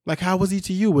 Like, how was he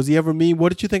to you? Was he ever mean? What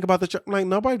did you think about the like,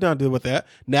 nobody done deal with that.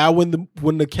 Now when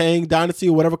the Kang Dynasty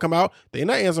or whatever come out, they're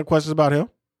not answering questions about him.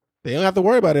 They don't have to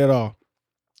worry about it at all.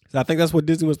 So I think that's what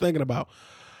Disney was thinking about.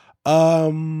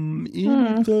 Anything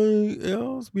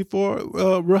else before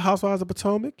Real Housewives of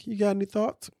Potomac? You got any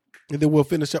thoughts? And then we'll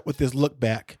finish up with this look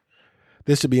back.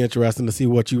 This should be interesting to see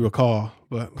what you recall.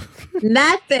 But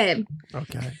nothing.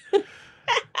 Okay.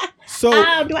 So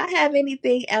do I have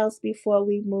anything else before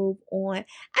we move on?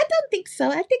 I don't think so.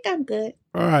 I think I'm good.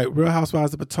 All right. Real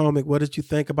Housewives of Potomac. What did you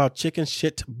think about Chicken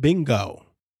Shit Bingo?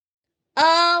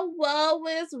 Oh, woe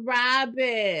is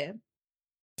Robin.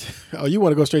 Oh, you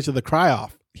want to go straight to the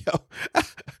cry-off.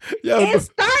 It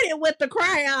started with the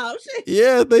cry-off.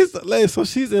 Yeah, so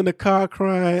she's in the car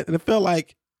crying, and it felt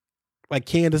like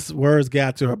Candace's words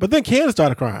got to her. But then Candace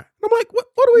started crying. I'm like, what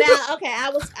do we do? Okay,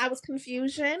 I was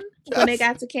confusion when they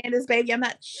got to Candace, baby. I'm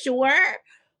not sure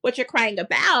what you're crying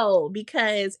about,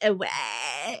 because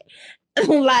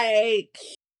like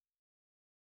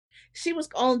she was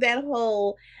on that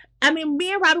whole, I mean,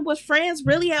 me and Robin was friends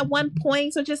really at one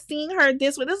point, so just seeing her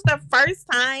this is the first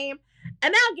time,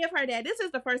 and I'll give her that. This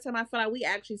is the first time I feel like we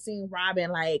actually seen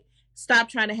Robin like stop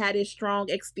trying to have this strong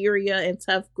exterior and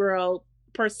tough girl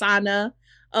persona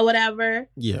or whatever.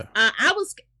 Yeah.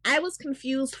 I was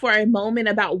confused for a moment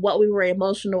about what we were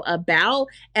emotional about,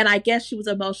 and I guess she was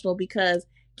emotional because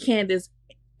Candace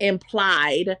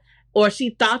implied, or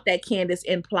she thought that Candace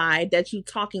implied, that you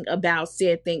talking about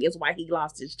said thing is why he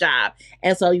lost his job.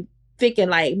 And so you thinking,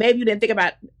 like, maybe you didn't think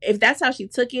about, if that's how she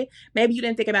took it, maybe you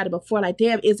didn't think about it before, like,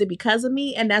 damn, is it because of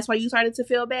me? And that's why you started to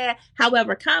feel bad.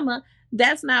 However,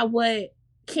 that's not what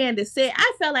Candace said.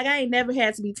 I felt like I ain't never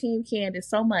had to be Team Candace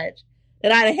so much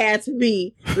that I'd have had to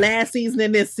be last season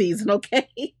and this season,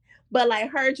 okay? but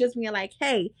like her just being like,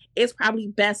 hey, it's probably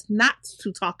best not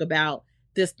to talk about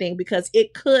this thing because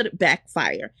it could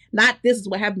backfire. Not this is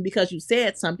what happened because you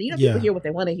said something. You know, people hear what they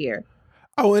want to hear.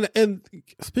 Oh, and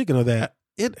speaking of that,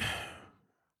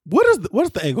 what is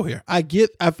the angle here? I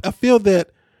feel that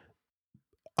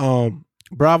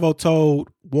Bravo told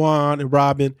Juan and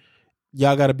Robin,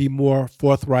 y'all got to be more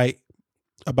forthright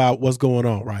about what's going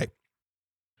on, right?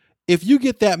 If you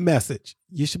get that message,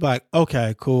 you should be like,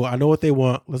 okay, cool. I know what they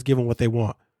want. Let's give them what they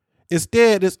want.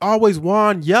 Instead, it's always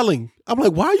Juan yelling. I'm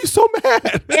like, why are you so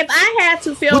mad? If I had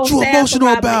to feel what you sad emotional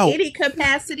for Robin about? in any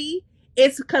capacity,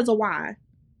 it's because of Juan.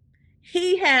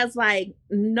 He has like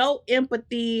no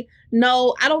empathy.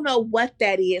 No, I don't know what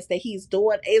that is that he's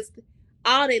doing. It's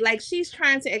all that, like, she's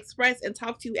trying to express and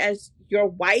talk to you as your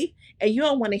wife, and you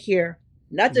don't want to hear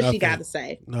nothing she got to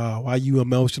say. No, why you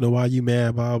emotional? Why you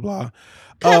mad? Blah, blah.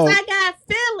 Because I got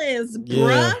feelings,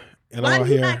 bruh. And why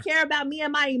do you not care about me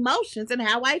and my emotions and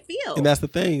how I feel? And that's the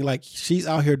thing. Like, she's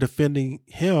out here defending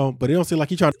him, but it don't seem like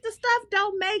he's trying. The stuff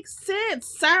don't make sense,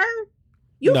 sir.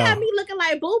 You have me looking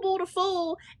like Boo Boo the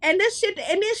fool, and this shit,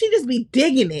 and then she just be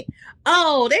digging it.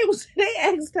 Oh, they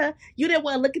asked her, you didn't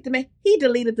want to look at the man. He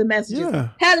deleted the messages. Yeah.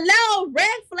 Hello,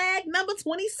 red flag number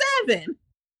 27.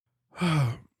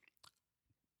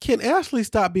 Can Ashley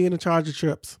stop being in charge of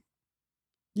trips?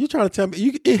 You trying to tell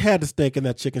me it had to stink in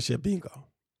that chicken shit bingo?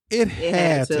 It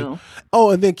had to.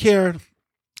 Oh, and then Karen,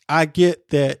 I get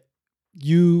that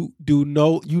you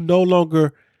no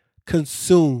longer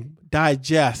consume,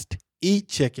 digest, eat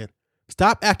chicken.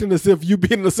 Stop acting as if you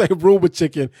being in the same room with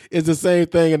chicken is the same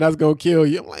thing and that's gonna kill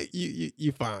you. I'm like,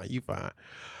 you fine.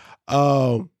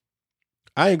 I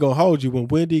ain't gonna hold you. When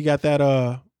Wendy got that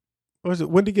what was it?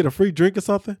 Wendy get a free drink or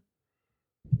something?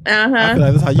 I feel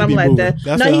like that's how you something be like moving.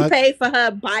 That. No, he paid for her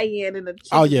buy-in in the chicken.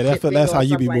 Oh yeah, that's how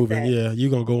you be moving. Like yeah, you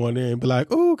gonna go in there and be like,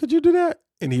 oh, could you do that?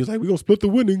 And he was like, we're gonna split the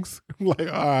winnings. I'm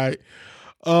like, all right.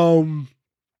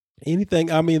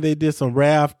 Anything? I mean, they did some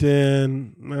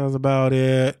rafting. That was about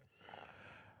it.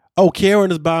 Oh,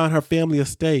 Karen is buying her family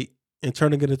estate and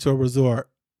turning it into a resort.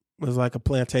 It was like a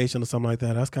plantation or something like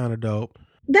that. That's kind of dope.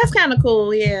 That's kind of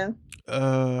cool, yeah.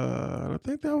 I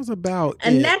think that was about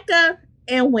Aneka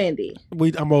and Wendy.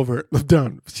 I'm over it. I'm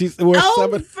done.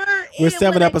 We're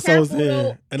 7 episodes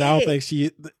in, and I don't think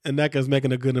Aneka's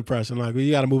making a good impression. Like, we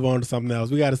got to move on to something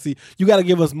else. We got to see. You got to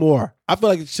give us more. I feel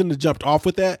like it shouldn't have jumped off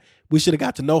with that. We should have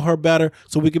got to know her better,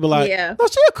 so we could be like, "Oh,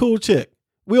 she a cool chick."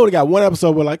 We only got one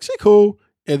episode. We're like, "She cool,"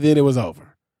 and then it was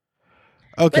over.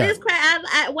 Okay, but it's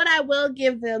what I will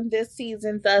give them this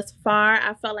season thus far,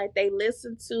 I felt like they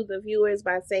listened to the viewers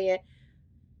by saying,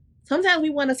 sometimes we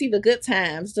want to see the good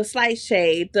times, the slight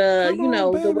shade, the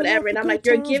whatever. And I'm like,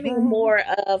 you're giving more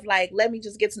of like, let me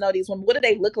just get to know these women. What do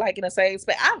they look like in a same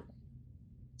space?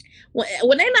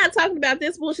 When they're not talking about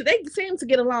this bullshit, they seem to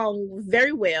get along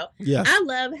very well. Yes. I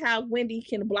love how Wendy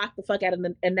can block the fuck out of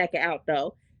Aneka out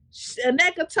though.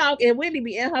 Aneka talk and Wendy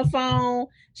be in her phone.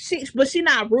 But she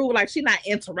not rude, like she not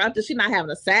interrupted. She not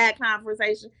having a sad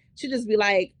conversation. She just be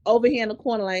like over here in the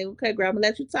corner, like, okay, girl, I'm gonna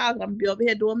let you talk. I'm gonna be over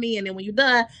here doing me, and then when you're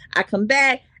done, I come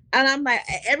back. And I'm like,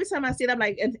 every time I see it, I'm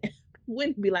like, and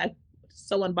Wendy be like,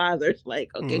 so unbothered, like,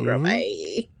 okay, girl,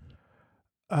 bye.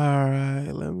 All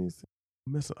right, let me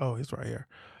see. Oh, it's right here.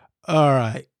 All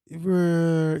right,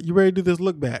 you ready to do this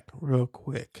look back real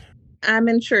quick? I'm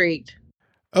intrigued.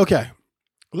 Okay,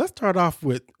 let's start off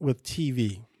with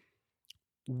TV.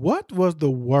 What was the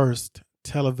worst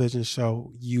television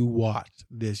show you watched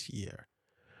this year?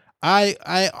 I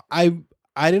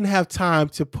didn't have time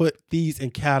to put these in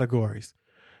categories.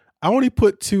 I only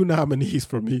put 2 nominees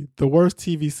for me. The worst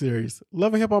TV series: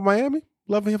 Love and Hip Hop Miami,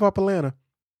 Love and Hip Hop Atlanta.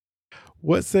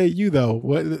 What say you though?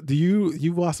 What do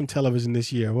you watched some television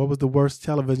this year? What was the worst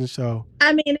television show?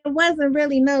 I mean, it wasn't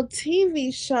really no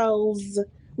TV shows.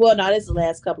 Well, no, this is the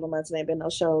last couple of months and there ain't been no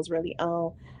shows really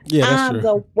on. Yeah, that's true.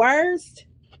 The worst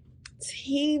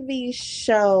TV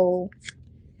show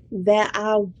that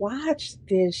I watched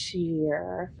this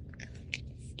year.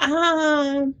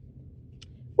 What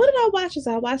did I watch?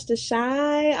 I watched The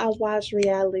Shy. I watched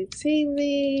reality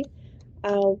TV.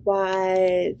 I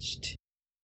watched.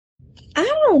 I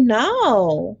don't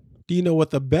know. Do you know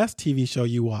what the best TV show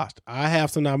you watched? I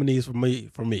have some nominees for me.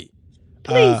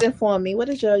 Please inform me. What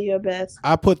is your best?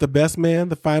 I put The Best Man,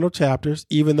 the final chapters,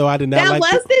 even though I did not like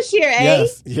was this year, eh?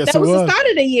 Yes, that was the start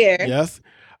of the year. Yes.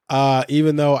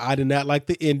 Even though I did not like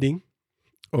the ending,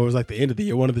 or it was like the end of the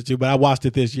year, one of the two, but I watched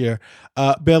it this year.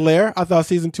 Bel Air, I thought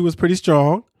season 2 was pretty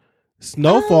strong.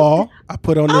 Snowfall, I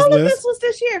put on this list. This was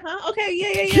this year, huh?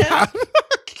 Okay, yeah.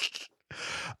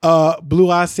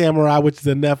 Blue Eye Samurai, which is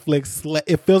a Netflix.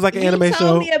 It feels like an anime show. You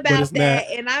told me about it's that,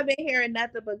 not. and I've been hearing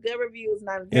nothing but good reviews, and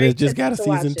I'm And very it just got a to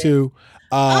season watch 2. You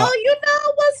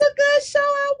know what's a good show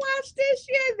I watched this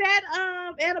year?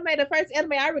 That anime, the first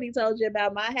anime I already told you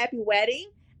about, My Happy Wedding.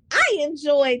 I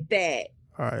enjoyed that.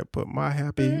 All right, but My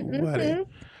Happy Wedding.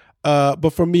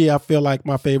 But for me, I feel like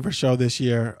my favorite show this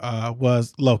year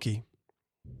was Loki.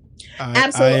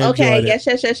 Absolutely. Okay. Yes.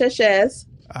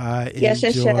 I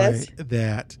enjoyed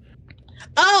that.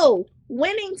 Oh,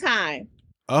 Winning Time.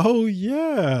 Oh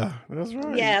yeah, that's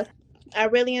right. Yeah, I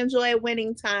really enjoyed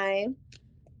Winning Time.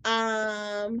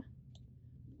 Was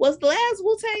the last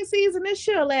Wu-Tang season this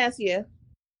year or last year?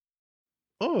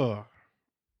 Oh,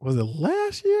 was it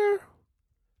last year?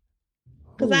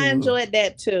 Because I enjoyed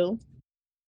that too.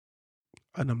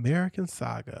 An American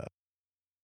Saga.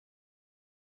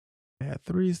 It had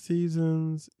 3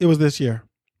 seasons. It was this year.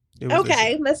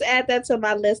 Okay, let's add that to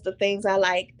my list of things I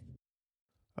liked.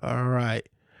 All right.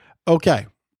 Okay.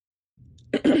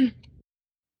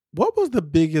 What was the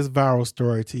biggest viral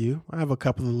story to you? I have a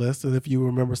couple of lists, if you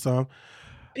remember some.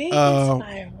 Biggest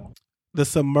viral. The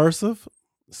submersive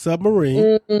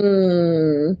submarine.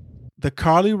 The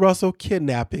Carly Russell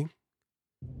kidnapping.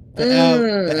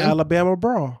 The Alabama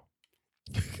brawl.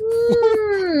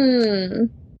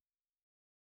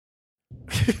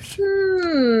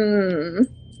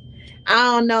 I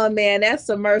don't know, man. That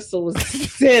submersible was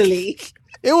silly.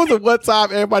 It was a one time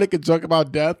everybody could joke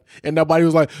about death, and nobody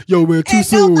was like, "Yo, man, too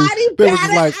soon." They was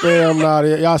just like, "Fam, nah,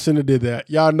 y'all shouldn't have did that.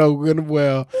 Y'all know good and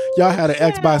well. Y'all had an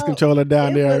Xbox controller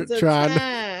down there trying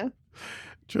to."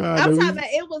 I'm talking about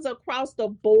it was across the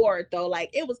board though.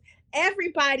 Like it was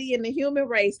everybody in the human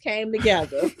race came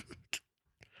together.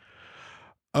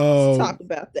 Let's talk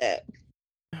about that.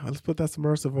 Let's put that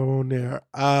submersible on there.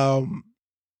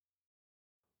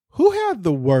 Who had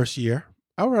the worst year?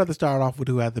 I would rather start off with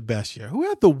who had the best year. Who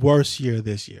had the worst year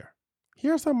this year?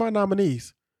 Here are some of my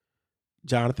nominees.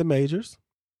 Jonathan Majors.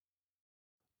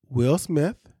 Will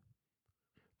Smith.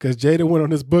 Because Jada went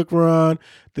on this book run.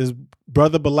 This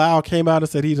brother Bilal came out and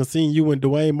said he'd seen you and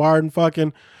Dwayne Martin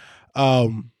fucking.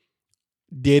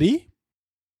 Diddy.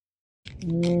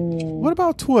 What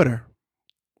about Twitter?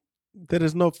 That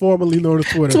is not formally known as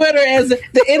Twitter. Twitter as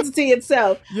the entity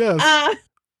itself. Yes.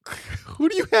 Who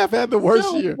do you have had the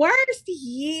worst year? Worst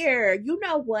year. You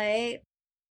know what?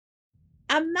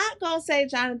 I'm not going to say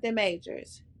Jonathan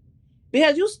Majors.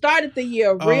 Because you started the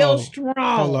year real strong.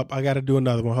 Hold up. I got to do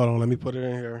another one. Hold on. Let me put it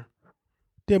in here.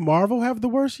 Did Marvel have the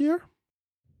worst year?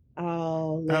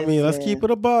 Oh, listen. I mean, let's keep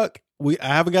it a buck. I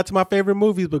haven't got to my favorite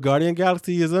movies, but Guardian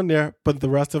Galaxy is in there, but the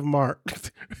rest of them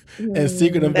aren't. And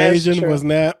Secret Invasion was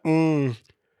not.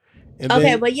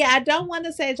 But yeah, I don't want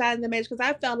to say Jonathan Majors because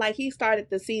I felt like he started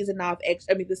the season off.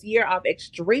 This year off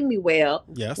extremely well.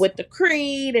 Yes. With the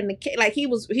Creed and he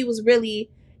was really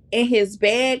in his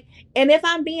bag. And if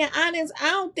I'm being honest,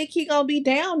 I don't think he's gonna be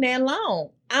down that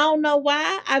long. I don't know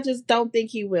why. I just don't think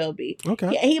he will be.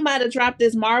 Okay. He might have dropped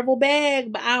this Marvel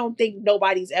bag, but I don't think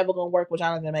nobody's ever gonna work with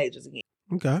Jonathan Majors again.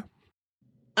 Okay.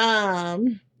 I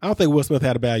don't think Will Smith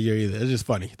had a bad year either. It's just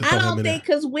funny. I don't think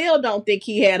because Will don't think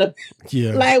he had a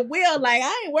yeah. Like Will,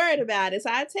 I ain't worried about it. So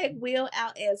I take Will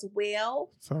out as well.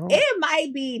 So it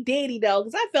might be Diddy though,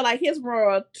 because I feel like his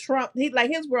world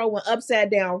his world went upside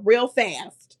down real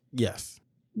fast. Yes.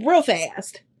 Real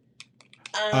fast.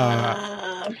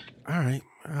 All right.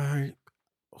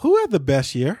 Who had the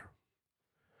best year?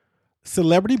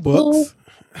 Celebrity books.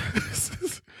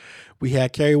 We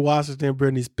had Kerry Washington,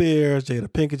 Britney Spears, Jada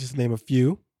Pinkett, just to name a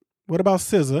few. What about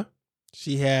SZA?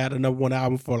 She had a #1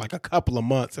 album for like a couple of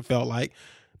months, it felt like.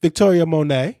 Victoria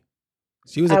Monet.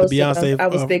 She was at the Beyonce I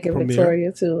was thinking premiere.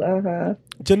 Victoria too.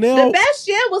 Janelle. The best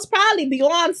year was probably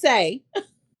Beyonce.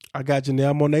 I got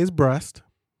Janelle Monae's breast.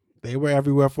 They were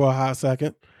everywhere for a hot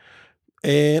second.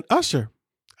 And Usher.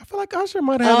 I feel like Usher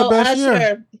might have the best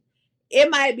year. It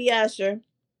might be Usher.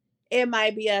 And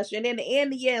then the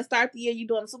end of the year and start the year, you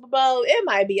doing the Super Bowl. It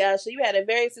might be Usher. You had a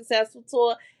very successful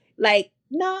tour. It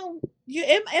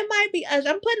might be Usher.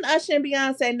 I'm putting Usher and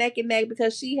Beyonce neck and neck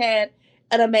because she had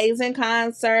an amazing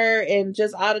concert and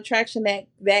just all the traction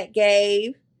that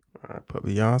gave. All right, put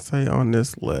Beyonce on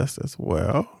this list as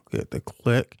well. Get the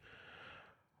click.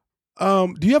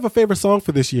 Do you have a favorite song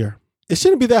for this year? It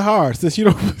shouldn't be that hard since you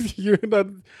don't.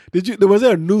 Was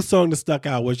there a new song that stuck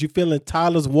out? Was you feeling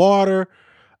Tyler's Water?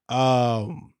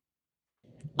 On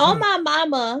My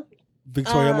Mama.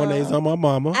 Victoria Monet's On My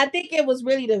Mama. I think it was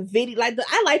really the video.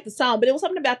 I like the song, but it was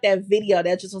something about that video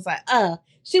that just was like,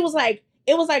 she was like,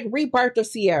 it was like Rebirth of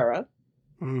Sierra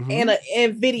in a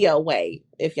video way,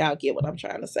 if y'all get what I'm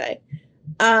trying to say.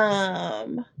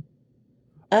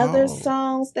 Other Oh.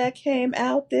 songs that came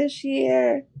out this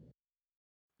year.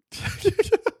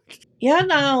 Y'all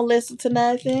know I don't listen to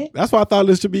nothing. That's why I thought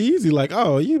this should be easy. Like,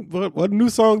 oh, what new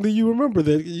song do you remember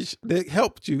that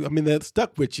helped you? I mean, that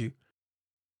stuck with you?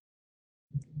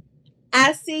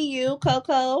 I See You,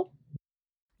 Coco.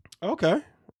 Okay.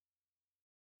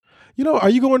 You know, are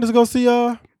you going to go see?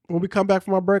 When we come back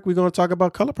from our break, we're going to talk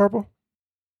about Color Purple.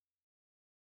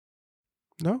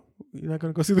 No, you're not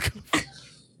going to go see the Color Purple.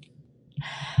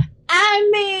 I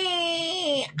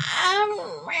mean,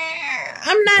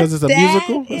 I'm not because it's a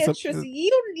musical. interested.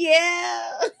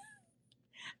 Yeah.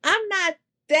 I'm not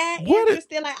that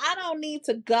interested. Like, I don't need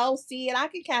to go see it. I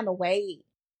can kind of wait.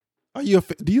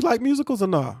 Do you like musicals or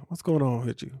not? What's going on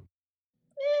with you?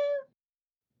 Yeah.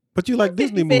 But you like 50,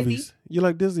 Disney 50. Movies. You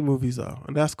like Disney movies, though,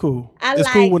 and that's cool. It's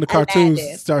cool when the cartoons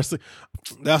start.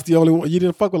 That's the only one. You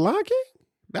didn't fuck with Lion King?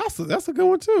 That's a good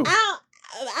one too.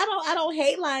 I don't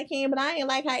hate Lion King, but I ain't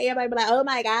like how everybody be like, oh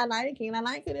my God, Lion King.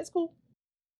 Lion King is cool.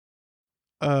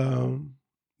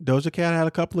 Doja Cat had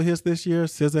a couple of hits this year.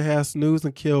 SZA has Snooze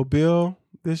and Kill Bill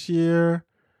this year.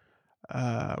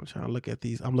 I'm trying to look at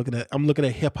these. I'm looking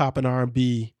at hip hop and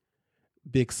R&B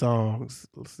big songs.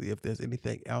 Let's see if there's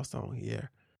anything else on here.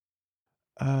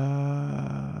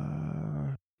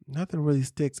 Nothing really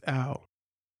sticks out.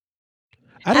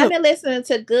 I've been listening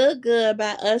to Good Good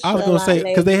by Usher. I was going to say,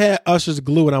 because they had Usher's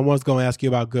Glue, and I was going to ask you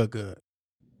about Good Good.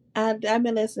 I've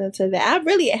been listening to that. I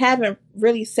really haven't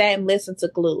really sat and listened to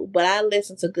Glue, but I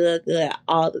listen to Good Good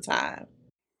all the time.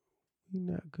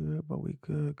 We're not good, but we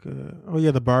good. Oh,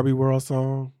 yeah, the Barbie World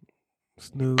song.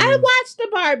 Snooze. I watched the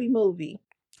Barbie movie.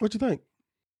 What'd you think?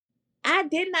 I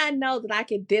did not know that I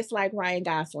could dislike Ryan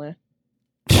Gosling.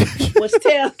 Which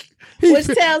tells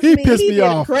me he did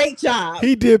a great job.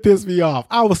 He did piss me off.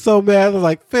 I was so mad. I was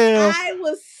like, fam. I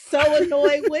was so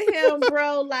annoyed with him,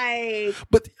 bro. Like,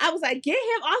 but I was like, get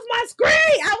him off my screen.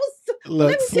 I was.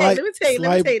 Let me tell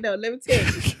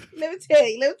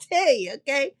you.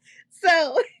 Okay,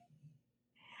 so.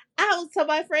 So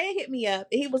my friend hit me up.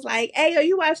 He was like, hey,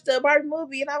 you watched the Barbie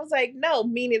movie? And I was like, no,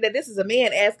 meaning that this is a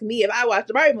man asking me if I watched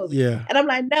the Barbie movie. Yeah. And I'm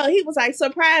like, no. He was like,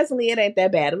 surprisingly, it ain't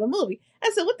that bad of a movie. I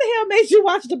said, what the hell made you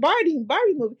watch the Barbie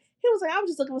movie? He was like, I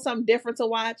was just looking for something different to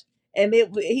watch. And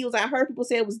he was like, I heard people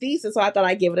say it was decent, so I thought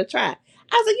I'd give it a try. I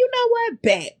was like, you know what?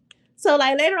 Bet. So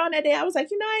like later on that day, I was like,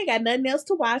 I ain't got nothing else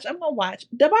to watch. I'm going to watch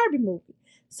the Barbie movie.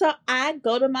 So I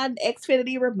go to my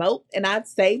Xfinity remote and I'd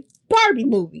say Barbie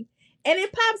movie. And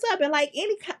it pops up, and like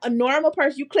a normal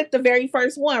person, you click the very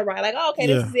first one, right? Like, oh, okay,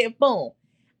 This is it. Boom.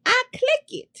 I click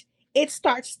it. It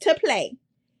starts to play.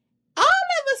 All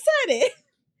of a sudden,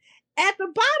 at the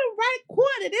bottom right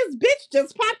corner, this bitch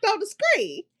just popped on the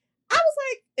screen. I was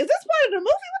like, is this part of the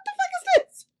movie? What the fuck is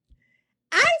this?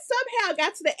 I somehow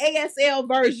got to the ASL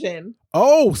version.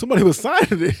 Oh, somebody was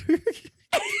signing it.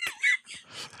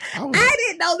 I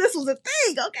didn't know this was a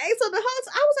thing, okay? So the whole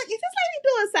time, I was like, is this lady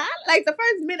doing sign? Like, the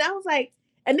first minute, I was like,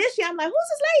 initially, I'm like, who's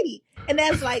this lady? And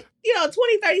that's like, 20,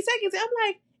 30 seconds. And I'm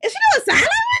like, is she doing sign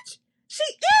language? She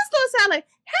is doing sign language.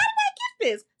 How did I get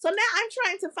this? So now I'm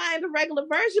trying to find the regular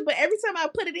version, but every time I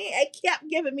put it in, it kept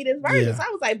giving me this version. Yeah. So I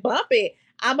was like, bump it.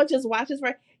 I'm going to just watch this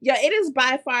version. Yeah, it is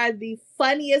by far the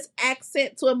funniest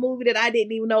accent to a movie that I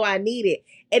didn't even know I needed.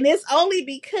 And it's only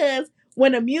because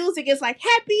when the music is like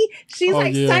happy, she's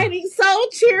signing so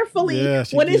cheerfully. Yeah,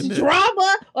 when it's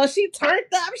drama or she turned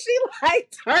up, she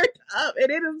like turned up. And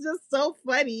it is just so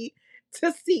funny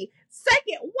to see.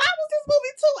 Second, why was this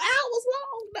movie 2 hours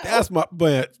long? No.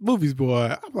 That's movies,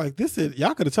 boy. I'm like,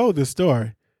 y'all could have told this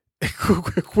story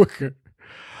quicker.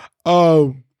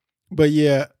 But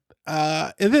yeah,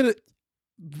 and then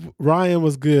Ryan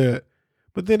was good.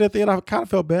 But then at the end, I kind of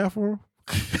felt bad for him.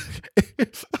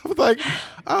 I was like,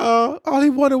 all he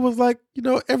wanted was like,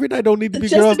 every night don't need to be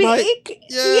girls' night.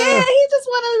 Yeah, he just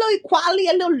wanted a little equality,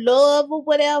 a little love or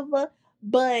whatever.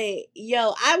 But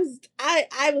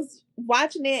I was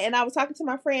watching it and I was talking to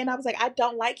my friend. I was like, I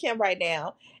don't like him right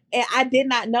now. And I did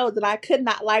not know that I could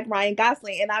not like Ryan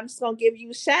Gosling. And I'm just going to give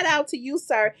you shout out to you,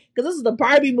 sir, because this is the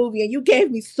Barbie movie and you gave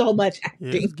me so much acting.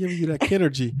 Yeah, it's giving you that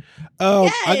energy.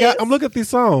 Yes. I'm looking at these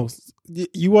songs.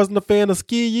 You wasn't a fan of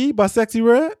Ski Yee by Sexy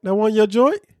Red? That one your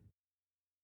joint?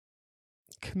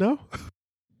 No?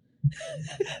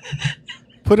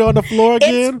 Put it on the floor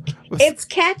again? It's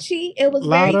catchy. It was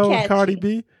Lotto, very catchy. And Cardi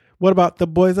B. What about The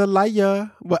Boys Are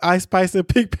Liar with Ice Spice and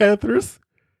Pink Panthers?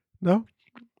 No?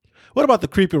 What about the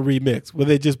Creepin' remix where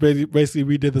they just basically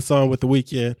redid the song with The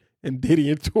Weeknd and Diddy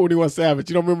and 21 Savage?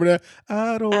 You don't remember that?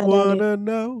 I don't want to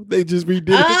know. They just redid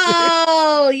it.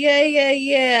 Oh,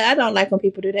 yeah. I don't like when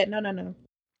people do that. No.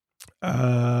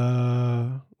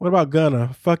 What about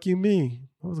Gunna? Fuck You Mean?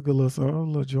 That was a good little song, a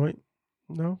little joint.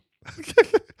 No?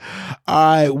 All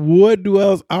right, what do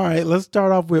else? All right, let's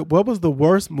start off with what was the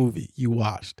worst movie you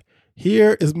watched?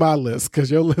 Here is my list,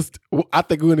 because your list, I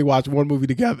think we only watched one movie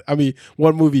together. I mean,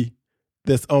 one movie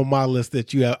that's on my list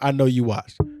that you have, I know you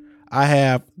watched. I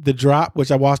have The Drop,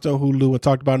 which I watched on Hulu and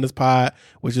talked about in this pod,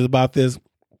 which is about this.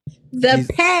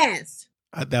 Past.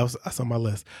 That's on my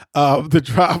list. The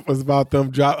Drop was about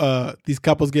them these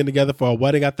couples getting together for a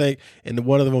wedding, I think, and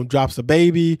one of them drops a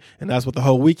baby, and that's what the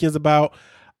whole weekend's about.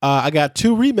 I got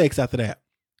 2 remakes after that.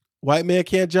 White Man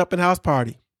Can't Jump and House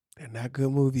Party. They're not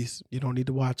good movies. You don't need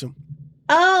to watch them.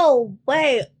 Oh,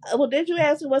 wait. Well, did you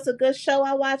ask me what's a good show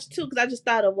I watched too? Because I just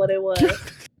thought of what it was.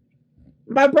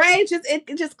 My brain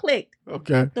just clicked.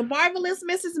 Okay. The Marvelous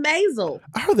Mrs. Maisel.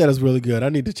 I heard that is really good. I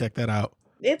need to check that out.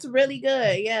 It's really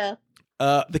good, yeah.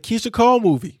 The Keisha Cole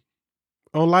movie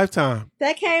on Lifetime.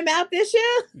 That came out this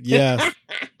year? Yes.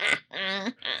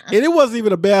 And it wasn't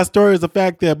even a bad story. It's the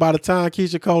fact that by the time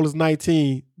Keisha Cole is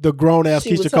 19, the grown-ass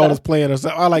Keisha Cole is playing her. So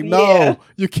I'm like, no,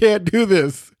 you can't do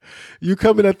this. You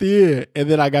coming at the end. And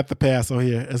then I got the pass on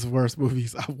here as worst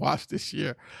movies I watched this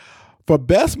year. For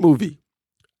best movie,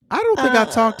 I don't think I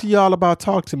talked to y'all about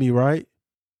Talk to Me, right?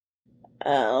 I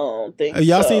don't think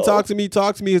y'all so. seen Talk to Me?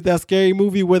 Talk to Me is that scary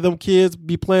movie where them kids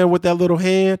be playing with that little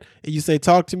hand and you say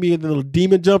talk to me and the little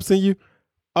demon jumps in you.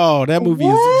 Oh, that movie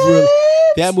is really,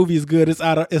 that movie is good. It's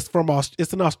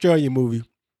an Australian movie,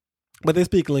 but they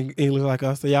speak English like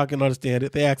us, so y'all can understand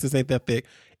it. The accents ain't that thick.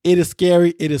 It is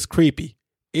scary. It is creepy.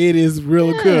 It is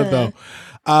real good though.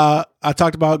 I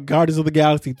talked about Guardians of the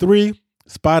Galaxy 3,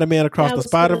 Spider-Man Across the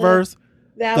Spider-Verse.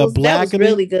 That was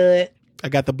really good. I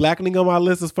got The Blackening on my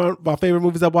list as my favorite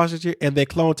movies I watched this year, and they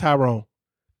cloned Tyrone.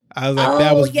 I was like,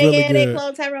 that was really good. They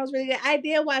cloned Tyrone was really good. I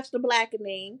did watch The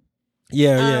Blackening.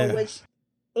 Yeah.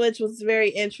 Which was very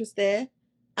interesting.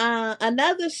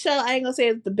 Another show, I ain't gonna say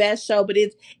it's the best show, but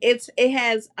it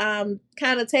has kind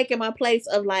of taken my place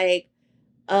of like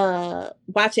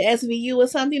watching SVU or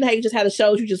something. You know how you just have the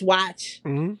shows you just watch.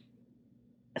 Mm-hmm.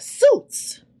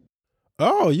 Suits.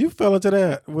 Oh, you fell into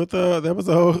that with I was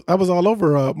all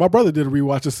over. My brother did a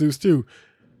rewatch of Suits too.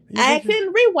 I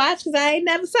couldn't rewatch because I ain't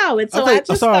never saw it, so I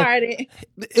just started.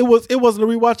 It wasn't a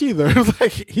rewatch either. It was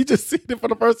like he just seen it for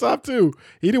the first time too.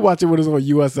 He didn't watch it when it was on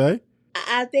USA.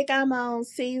 I think I'm on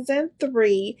season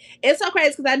 3. It's so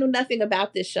crazy because I knew nothing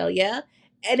about this show, yeah.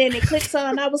 And then it clicks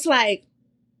on, and I was like,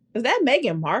 "Is that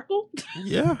Meghan Markle?"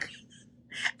 Yeah.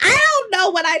 I don't know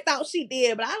what I thought she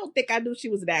did, but I don't think I knew she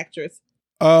was an actress.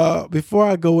 Before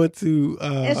I go into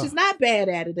and she's not bad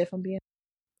at it, if I'm being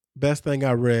best thing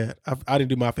I read. I didn't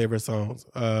do my favorite songs.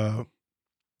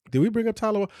 Did we bring up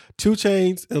Tyler? 2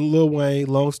 Chainz and Lil Wayne,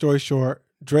 Long Story Short,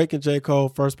 Drake and J. Cole,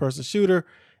 First Person Shooter,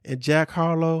 and Jack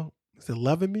Harlow, is it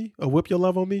Loving Me or Whip Your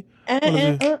Love on Me?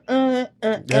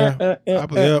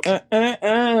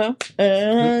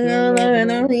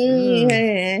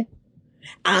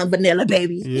 I'm Vanilla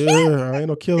Baby. Yeah, I ain't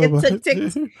no killer.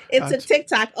 It took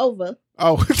TikTok over.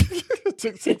 Oh,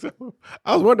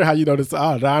 I was wondering how you know this.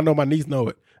 I know my niece know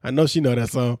it. I know she know that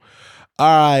song. All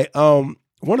right.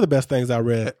 One of the best things I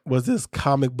read was this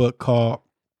comic book called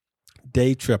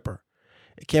Day Tripper.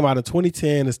 It came out in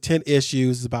 2010. It's 10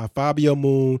 issues. It's about Fabio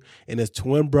Moon and his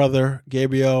twin brother,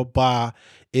 Gabriel Ba.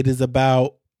 It is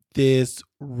about this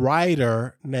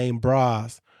writer named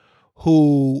Braz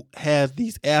who has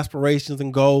these aspirations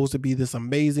and goals to be this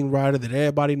amazing writer that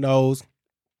everybody knows,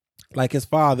 like his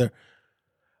father.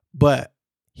 But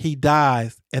he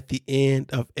dies at the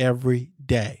end of every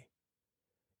day.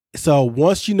 So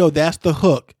once you know that's the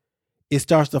hook, it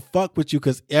starts to fuck with you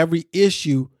because every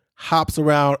issue hops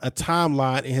around a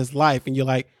timeline in his life. And you're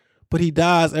like, but he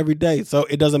dies every day. So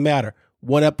it doesn't matter.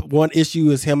 One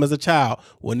issue is him as a child.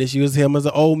 One issue is him as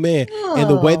an old man. Oh. And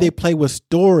the way they play with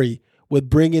story, with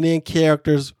bringing in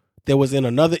characters that was in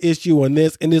another issue on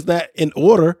this, and it's not in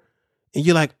order. And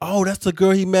you're like, oh, that's the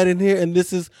girl he met in here. And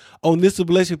this is on this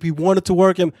relationship. He wanted to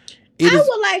work him. I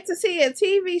would like to see a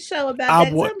TV show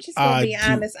about that. I'm just going to be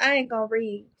honest. I ain't going to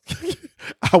read.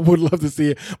 I would love to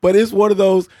see it. But it's one of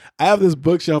those, I have this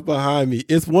bookshelf behind me.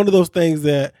 It's one of those things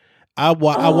that I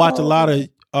watch a lot of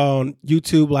on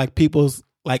YouTube, like people's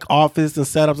like office and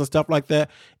setups and stuff like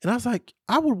that. And I was like,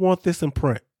 I would want this in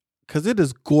print because it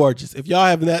is gorgeous. If y'all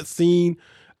haven't that seen,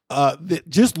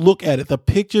 just look at it. The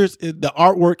pictures, the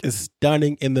artwork is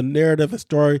stunning, and the narrative and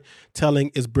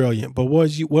storytelling is brilliant. But what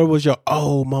was your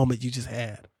moment you just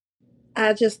had?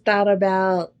 I just thought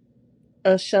about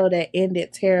a show that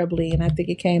ended terribly, and I think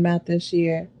it came out this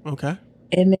year. Okay.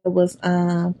 And it was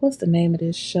what's the name of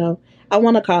this show? I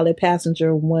want to call it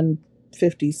Passenger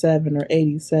 157 or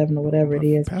 87 or whatever it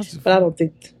is, but I don't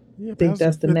think Yeah, I think Passenger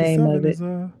that's the name 57 of is it.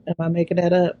 Am I making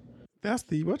that up? that's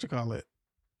the what you call it?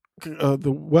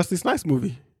 The Wesley Snipes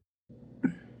movie.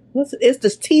 It's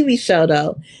this TV show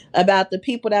though about the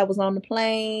people that was on the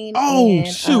plane, Oh and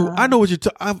shoot, I know what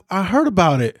I heard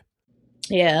about it.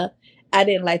 yeah, I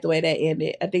didn't like the way that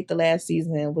ended. I think the last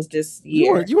season was this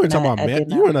You weren't year, you weren't and talking about I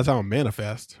did you weren't not. talking about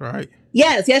Manifest, right?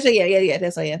 Yes, yeah.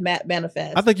 That's what, yeah. I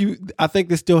Manifest. think I think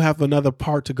they still have another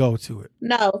part to go to it.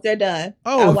 No, they're done.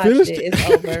 I Oh, watched finished it. it. It's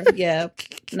over. Yeah.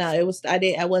 No, it was.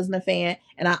 I wasn't a fan,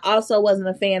 and I also wasn't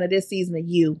a fan of this season of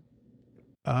You.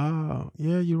 Oh,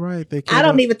 yeah, you're right. They I killed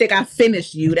don't it. even think I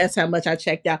finished You. That's how much I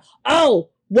checked out. Oh,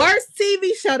 worst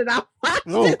TV show that I watched.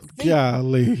 Oh, this season.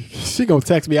 golly. She gonna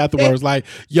text me afterwards like,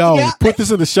 yo, Yeah. put this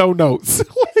in the show notes.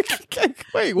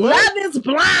 Wait, what? Love is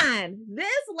Blind. This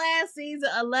last season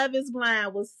of Love is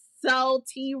Blind was so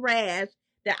T-rash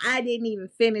that I didn't even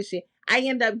finish it. I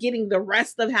ended up getting the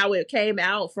rest of how it came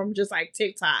out from just like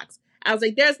TikToks. I was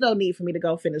like, there's no need for me to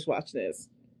go finish watching this.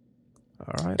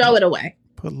 All right. Throw it away.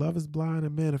 Put Love is Blind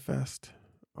and Manifest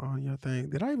on your thing.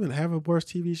 Did I even have a worse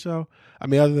TV show? I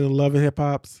mean, other than Love and Hip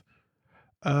Hops.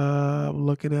 I'm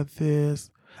looking at this.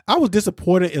 I was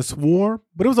disappointed in Swarm,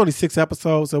 but it was only 6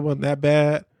 episodes, so it wasn't that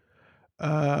bad.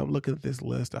 I'm looking at this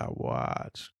list I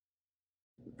watched.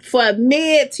 For a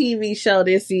mid TV show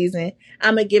this season,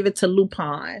 I'm going to give it to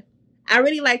Lupin. I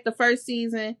really liked the first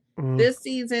season. This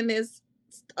season is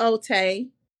okay.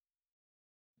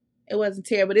 It wasn't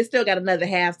terrible. It still got another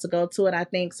half to go to it, I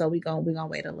think. So we're gonna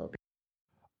wait a little bit.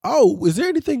 Oh, is there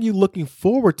anything you looking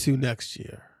forward to next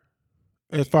year?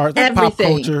 As far as like pop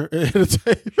culture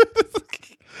entertainment?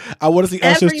 I want to see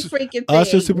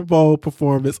Usher's Super Bowl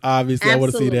performance, obviously.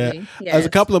 Absolutely. I want to see that. Yes. As a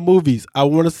couple of movies, I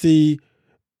want to see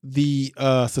the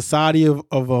Society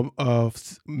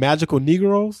of Magical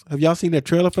Negroes. Have y'all seen that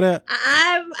trailer for that?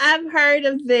 I've heard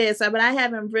of this, but I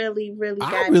haven't really.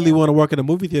 I really want to work in a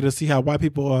movie theater to see how white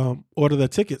people order their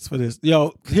tickets for this.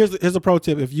 Yo, here's a pro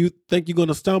tip: if you think you're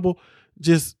gonna stumble,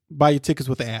 just buy your tickets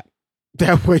with the app.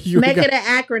 That way you make it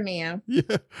an acronym.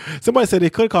 Yeah. Somebody said they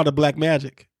could call it Black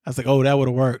Magic. I was like, oh, that would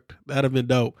have worked. That'd have been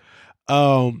dope.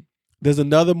 There's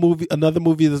another movie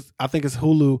that I think is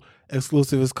Hulu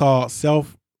exclusive. It's called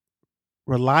Self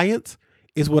Reliance.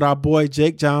 It's with our boy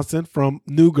Jake Johnson from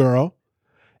New Girl.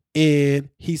 And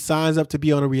he signs up to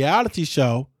be on a reality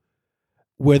show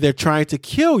where they're trying to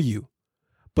kill you,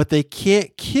 but they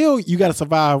can't kill you. You got to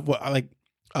survive like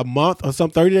a month or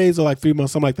 30 days or like 3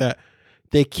 months, something like that.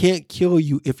 They can't kill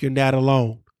you if you're not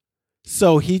alone.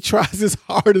 So he tries his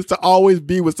hardest to always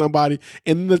be with somebody.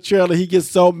 And in the trailer, he gets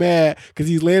so mad because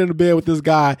he's laying in the bed with this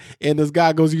guy, and this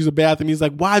guy goes to use the bathroom. He's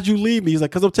like, why'd you leave me? He's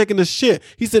like, because I'm taking the shit.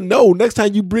 He said, no, next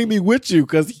time you bring me with you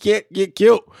because he can't get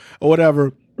killed or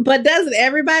whatever. But doesn't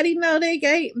everybody know they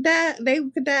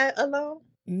could die alone?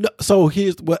 No. So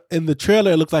here's what in the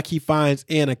trailer, it looks like he finds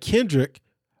Anna Kendrick,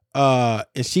 and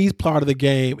she's part of the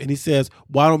game. And he says,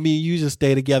 why don't me and you just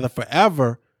stay together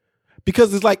forever?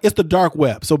 Because it's the dark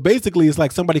web. So basically it's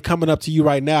like somebody coming up to you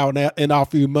right now and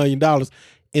offer you $1 million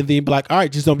and then be like, all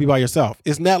right, just don't be by yourself.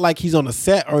 It's not like he's on a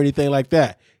set or anything like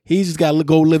that. He's just got to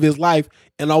go live his life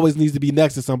and always needs to be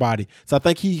next to somebody. So I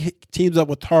think he teams up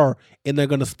with her and they're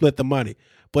going to split the money.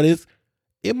 But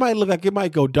it might look like it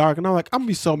might go dark. And I'm like, I'm going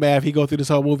to be so mad if he go through this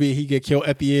whole movie and he get killed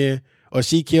at the end or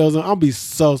she kills him. I'm going to be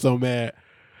so mad.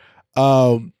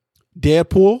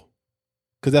 Deadpool,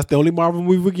 because that's the only Marvel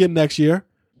movie we get next year.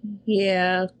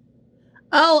 Yeah.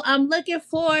 Oh, I'm looking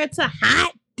forward to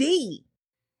Hot D.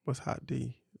 What's Hot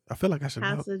D? I feel like I should know.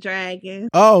 House of Dragons.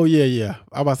 Oh, yeah.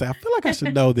 I'm about to say, I feel like I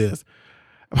should know this.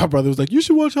 My brother was like, you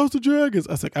should watch House of Dragons.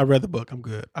 I was like, I read the book. I'm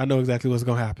good. I know exactly what's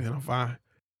going to happen. I'm fine.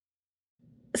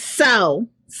 So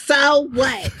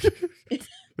what?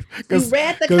 You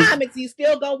read the comics, you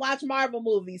still go watch Marvel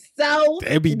movies. So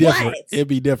it'd be different. It'd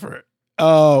be different.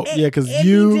 Oh, yeah, because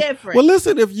well,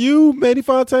 listen, if you, Manny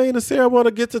Fontaine and Sarah want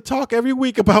to get to talk every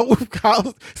week about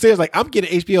how Sarah's like, I'm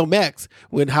getting HBO Max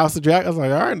when House of Dragons. I was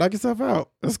like, all right, knock yourself out.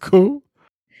 That's cool.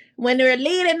 When they're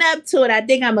leading up to it, I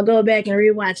think I'm going to go back and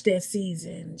rewatch that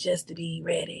season just to be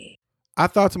ready. I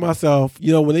thought to myself,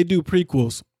 when they do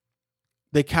prequels,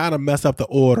 they kind of mess up the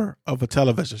order of a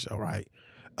television show, right?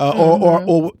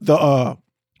 Or the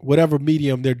whatever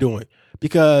medium they're doing.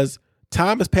 Because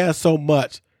time has passed so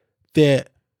much that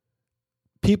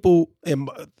people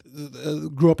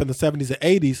grew up in the 70s and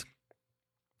 80s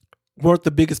weren't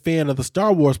the biggest fan of the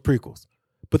Star Wars prequels.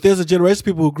 But there's a generation of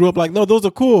people who grew up like, no, those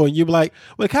are cool. And you're like,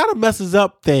 well, it kind of messes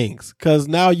up things because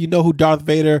now you know who Darth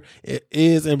Vader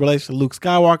is in relation to Luke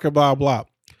Skywalker, blah, blah.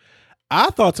 I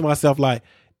thought to myself like,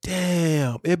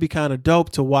 damn, it'd be kind of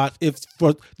dope to watch. There's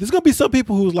going to be some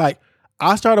people who's like,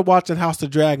 I started watching House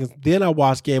of Dragons, then I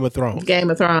watched Game of Thrones.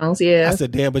 Game of Thrones, yeah. I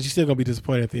said, damn, but you're still gonna be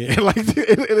disappointed at the end. Like,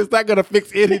 it's not gonna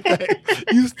fix anything.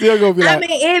 You still gonna be like, I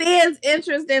mean, it is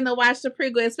interesting to watch the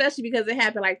prequel, especially because it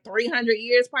happened like 300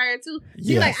 years prior to.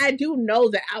 See, like, I do know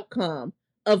the outcome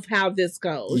of how this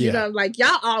goes. Yeah. You know, like,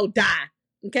 y'all all die.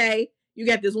 Okay, you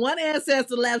got this one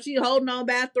ancestor left. She holding on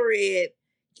by a thread.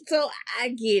 So I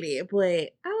get it,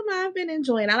 but I don't know. I've been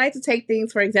enjoying. I like to take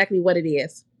things for exactly what it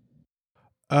is.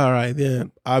 All right,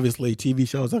 then obviously TV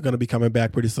shows are going to be coming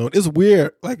back pretty soon. It's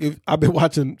weird. Like, if I've been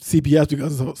watching CBS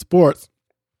because of sports.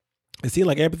 It seemed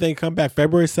like everything come back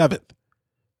February 7th.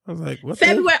 I was like, what?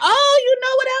 February? Oh, you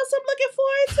know what else I'm looking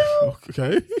forward to?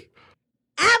 Okay.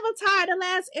 Avatar: The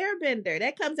Last Airbender.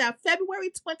 That comes out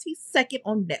February 22nd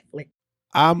on Netflix.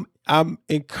 I'm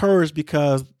encouraged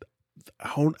because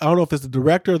I don't know if it's the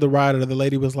director or the writer. The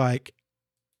lady was like,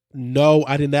 no,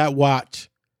 I did not watch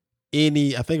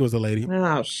any, I think it was a lady.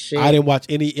 Oh, shit. I didn't watch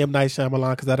any M. Night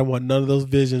Shyamalan because I didn't want none of those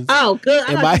visions. Oh, good.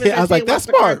 I was like, that's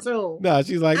smart. No,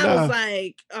 she's like, I was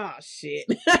like, oh, shit.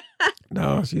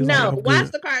 No, she's no, like,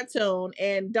 watch the cartoon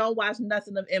and don't watch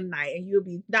nothing of M. Night, and you'll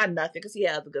be not nothing because he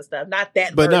has other good stuff. Not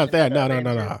that, but not that.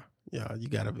 No. Yeah, you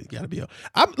gotta be.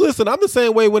 I'm the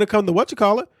same way when it comes to what you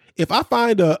call it. If I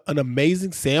find an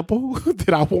amazing sample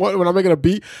that I want when I'm making a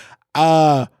beat,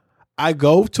 I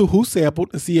go to who sampled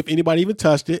and see if anybody even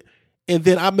touched it. And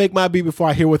then I make my beat before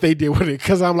I hear what they did with it.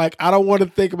 Because I'm like, I don't want to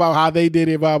think about how they did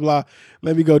it, blah, blah.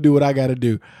 Let me go do what I got to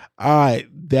do. All right.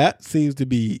 That seems to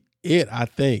be it, I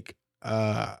think.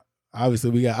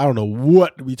 Obviously, I don't know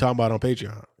what we talking about on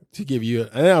Patreon to give you.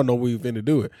 I don't know we've been to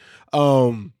do it.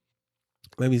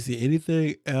 Let me see.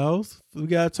 Anything else we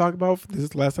got to talk about? This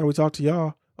is the last time we talked to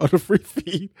y'all on the free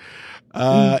feed.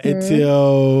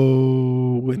 Until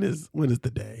when is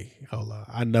the day? Hold on.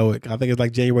 I know it. I think it's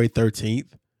like January 13th.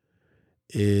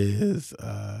 Is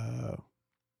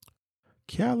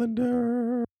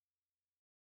calendar.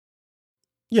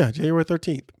 Yeah, January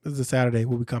 13th. This is a Saturday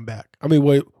when we come back. I mean,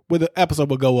 where the episode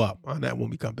will go up on that when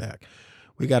we come back.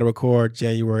 We got to record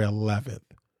January 11th.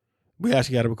 We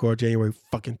actually got to record January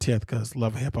fucking 10th because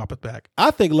Love and Hip Hop is back.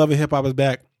 I think Love and Hip Hop is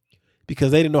back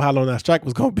because they didn't know how long that strike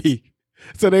was going to be.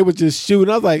 So they were just shooting.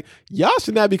 I was like, y'all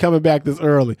should not be coming back this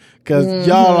early because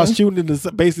y'all are shooting in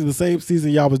basically the same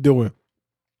season y'all was doing.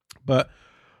 But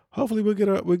hopefully we'll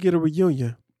get a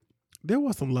reunion. There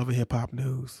was some Love and Hip Hop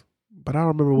news, but I don't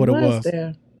remember what it was.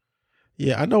 There?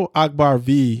 Yeah, I know Akbar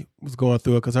V was going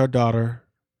through it because her daughter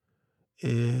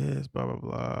is blah blah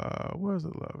blah. Where's the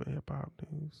Love and Hip Hop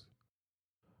news?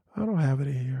 I don't have it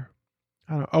in here.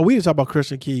 We didn't talk about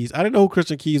Christian Keys. I didn't know who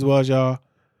Christian Keys was, y'all,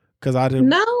 because I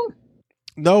didn't.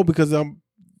 No, because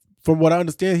from what I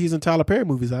understand, he's in Tyler Perry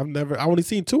movies. I only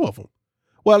seen 2 of them.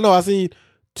 Well, no, I seen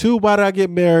 2, Why Did I Get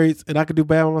Married, and I Could Do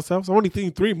Bad by Myself. So I only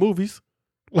seen 3 movies.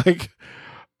 Like,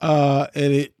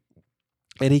 and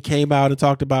he came out and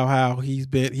talked about how he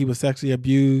was sexually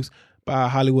abused by a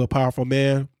Hollywood powerful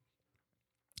man.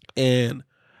 And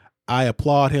I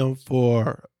applaud him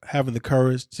for having the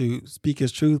courage to speak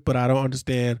his truth, but I don't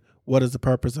understand what is the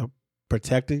purpose of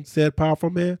protecting said powerful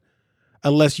man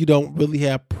unless you don't really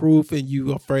have proof and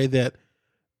you afraid that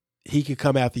he could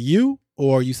come after you,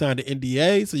 or you signed an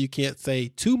NDA so you can't say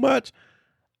too much.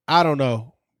 I don't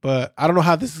know. But I don't know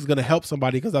how this is going to help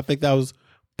somebody because I think that was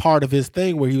part of his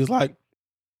thing where he was like,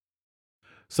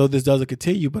 so this doesn't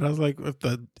continue. But I was like,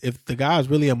 if the guy is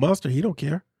really a monster, he don't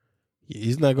care.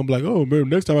 He's not going to be like, oh, man,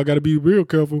 next time I got to be real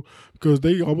careful because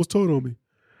they almost told on me.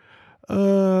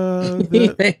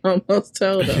 They almost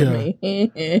told on me.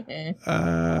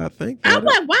 I think I'm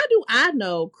like, why do I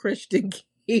know Christian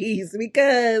Keys?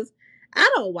 Because I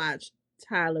don't watch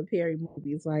Tyler Perry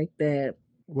movies like that.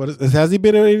 Has he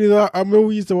been in any of the? I remember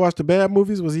we used to watch the bad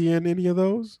movies. Was he in any of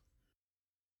those?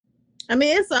 I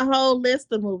mean, it's a whole list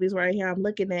of movies right here I'm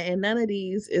looking at, and none of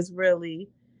these is really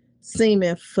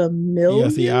seeming familiar. Yeah,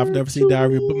 see, I've never seen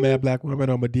Diary of a Mad Black Woman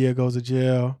or Medea Goes to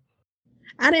Jail.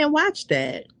 I didn't watch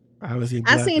that. I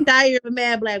seen Diary of a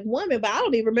Mad Black Woman, but I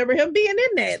don't even remember him being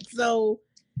in that. So,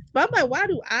 but I'm like, why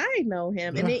do I know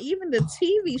him? And then even the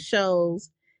TV shows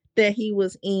that he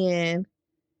was in,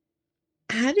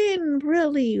 I didn't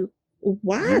really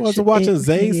watch. I wasn't watching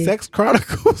Zane's Sex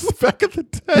Chronicles back in the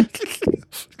day.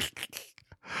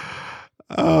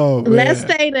 Oh, man. Let's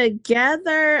Stay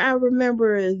Together. I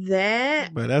remember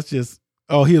that. But that's just,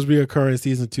 he was reoccurring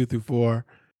season 2 through 4.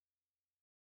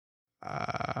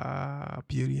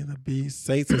 Beauty and the Beast,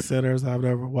 Saints and Sinners. I've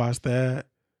never watched that.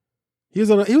 He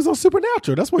was on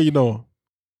Supernatural. That's where you know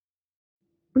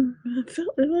him.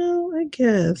 I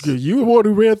guess. You were the one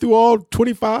who ran through all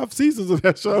 25 seasons of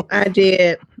that show. I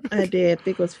did. I think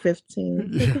it was 15.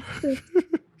 Yeah.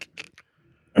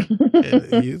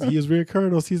 And he is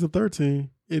reoccurring on season 13.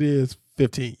 It is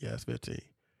 15. Yes, 15.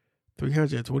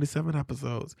 327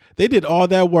 episodes. They did all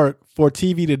that work for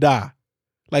TV to die.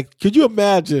 Like, could you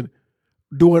imagine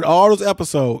doing all those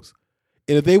episodes?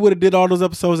 And if they would have did all those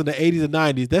episodes in the 80s and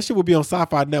 90s, that shit would be on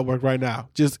Sci-Fi Network right now,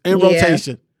 just in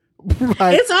rotation.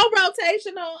 Right? It's on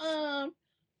rotation on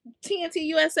TNT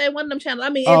USA, one of them channels. I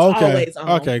mean, it's always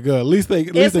on. Okay, good. At least they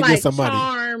get some money.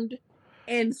 Charmed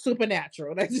and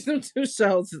Supernatural. That's them two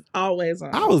shows is always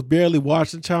on. I was barely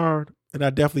watching Charmed, and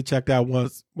I definitely checked out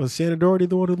once. Was Shannon Doherty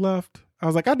the one who left? I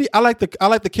was like, I like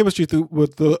the chemistry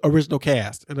with the original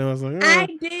cast, and I was like, I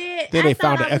did. Then they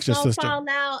found an extra sister. Fall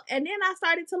out, and then I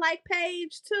started to like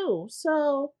Paige too.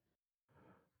 So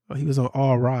he was on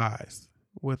All Rise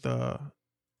with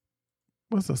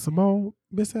what's the Simone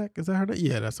Misak? Is that her name?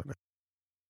 Yeah, that's her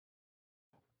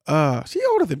name. She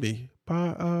older than me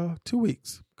by 2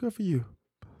 weeks. Good for you.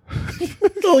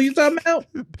 Who you talking about?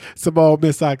 Simone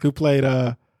Misak, who played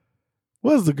what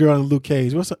was the girl in Luke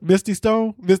Cage? What's Misty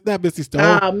Stone? Not Misty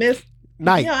Stone. Miss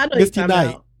Knight. Yeah, I know Misty Knight.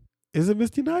 About. Is it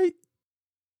Misty Knight?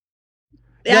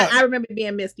 Yeah, I remember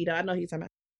being Misty though. I know he's talking about.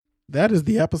 That is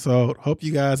the episode. Hope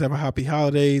you guys have a happy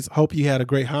holidays. Hope you had a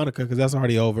great Hanukkah because that's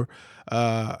already over.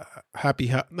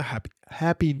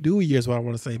 Happy New Year is what I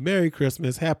want to say. Merry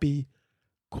Christmas. Happy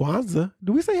Kwanzaa.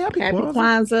 Do we say Happy Kwanzaa? Happy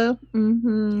Kwanzaa.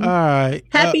 Mm-hmm. All right.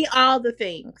 Happy all the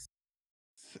things.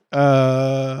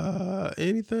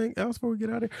 Anything else before we get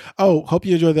out of here? Oh, hope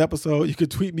you enjoyed the episode. You can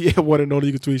tweet me at One and Only.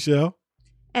 You can tweet Shell.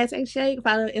 As a Shell, you can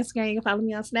follow me on Instagram. You can follow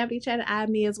me on Snapchat.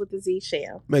 I'm Miz with the Z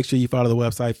Shell. Make sure you follow the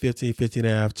website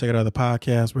 1515F. Check out other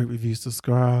podcasts, rate, review,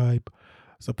 subscribe,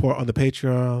 support on the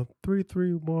Patreon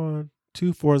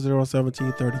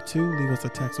 331-240-1732. Leave us a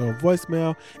text or a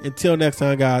voicemail. Until next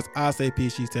time, guys, I say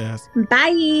peace, she says.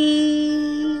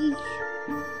 Bye.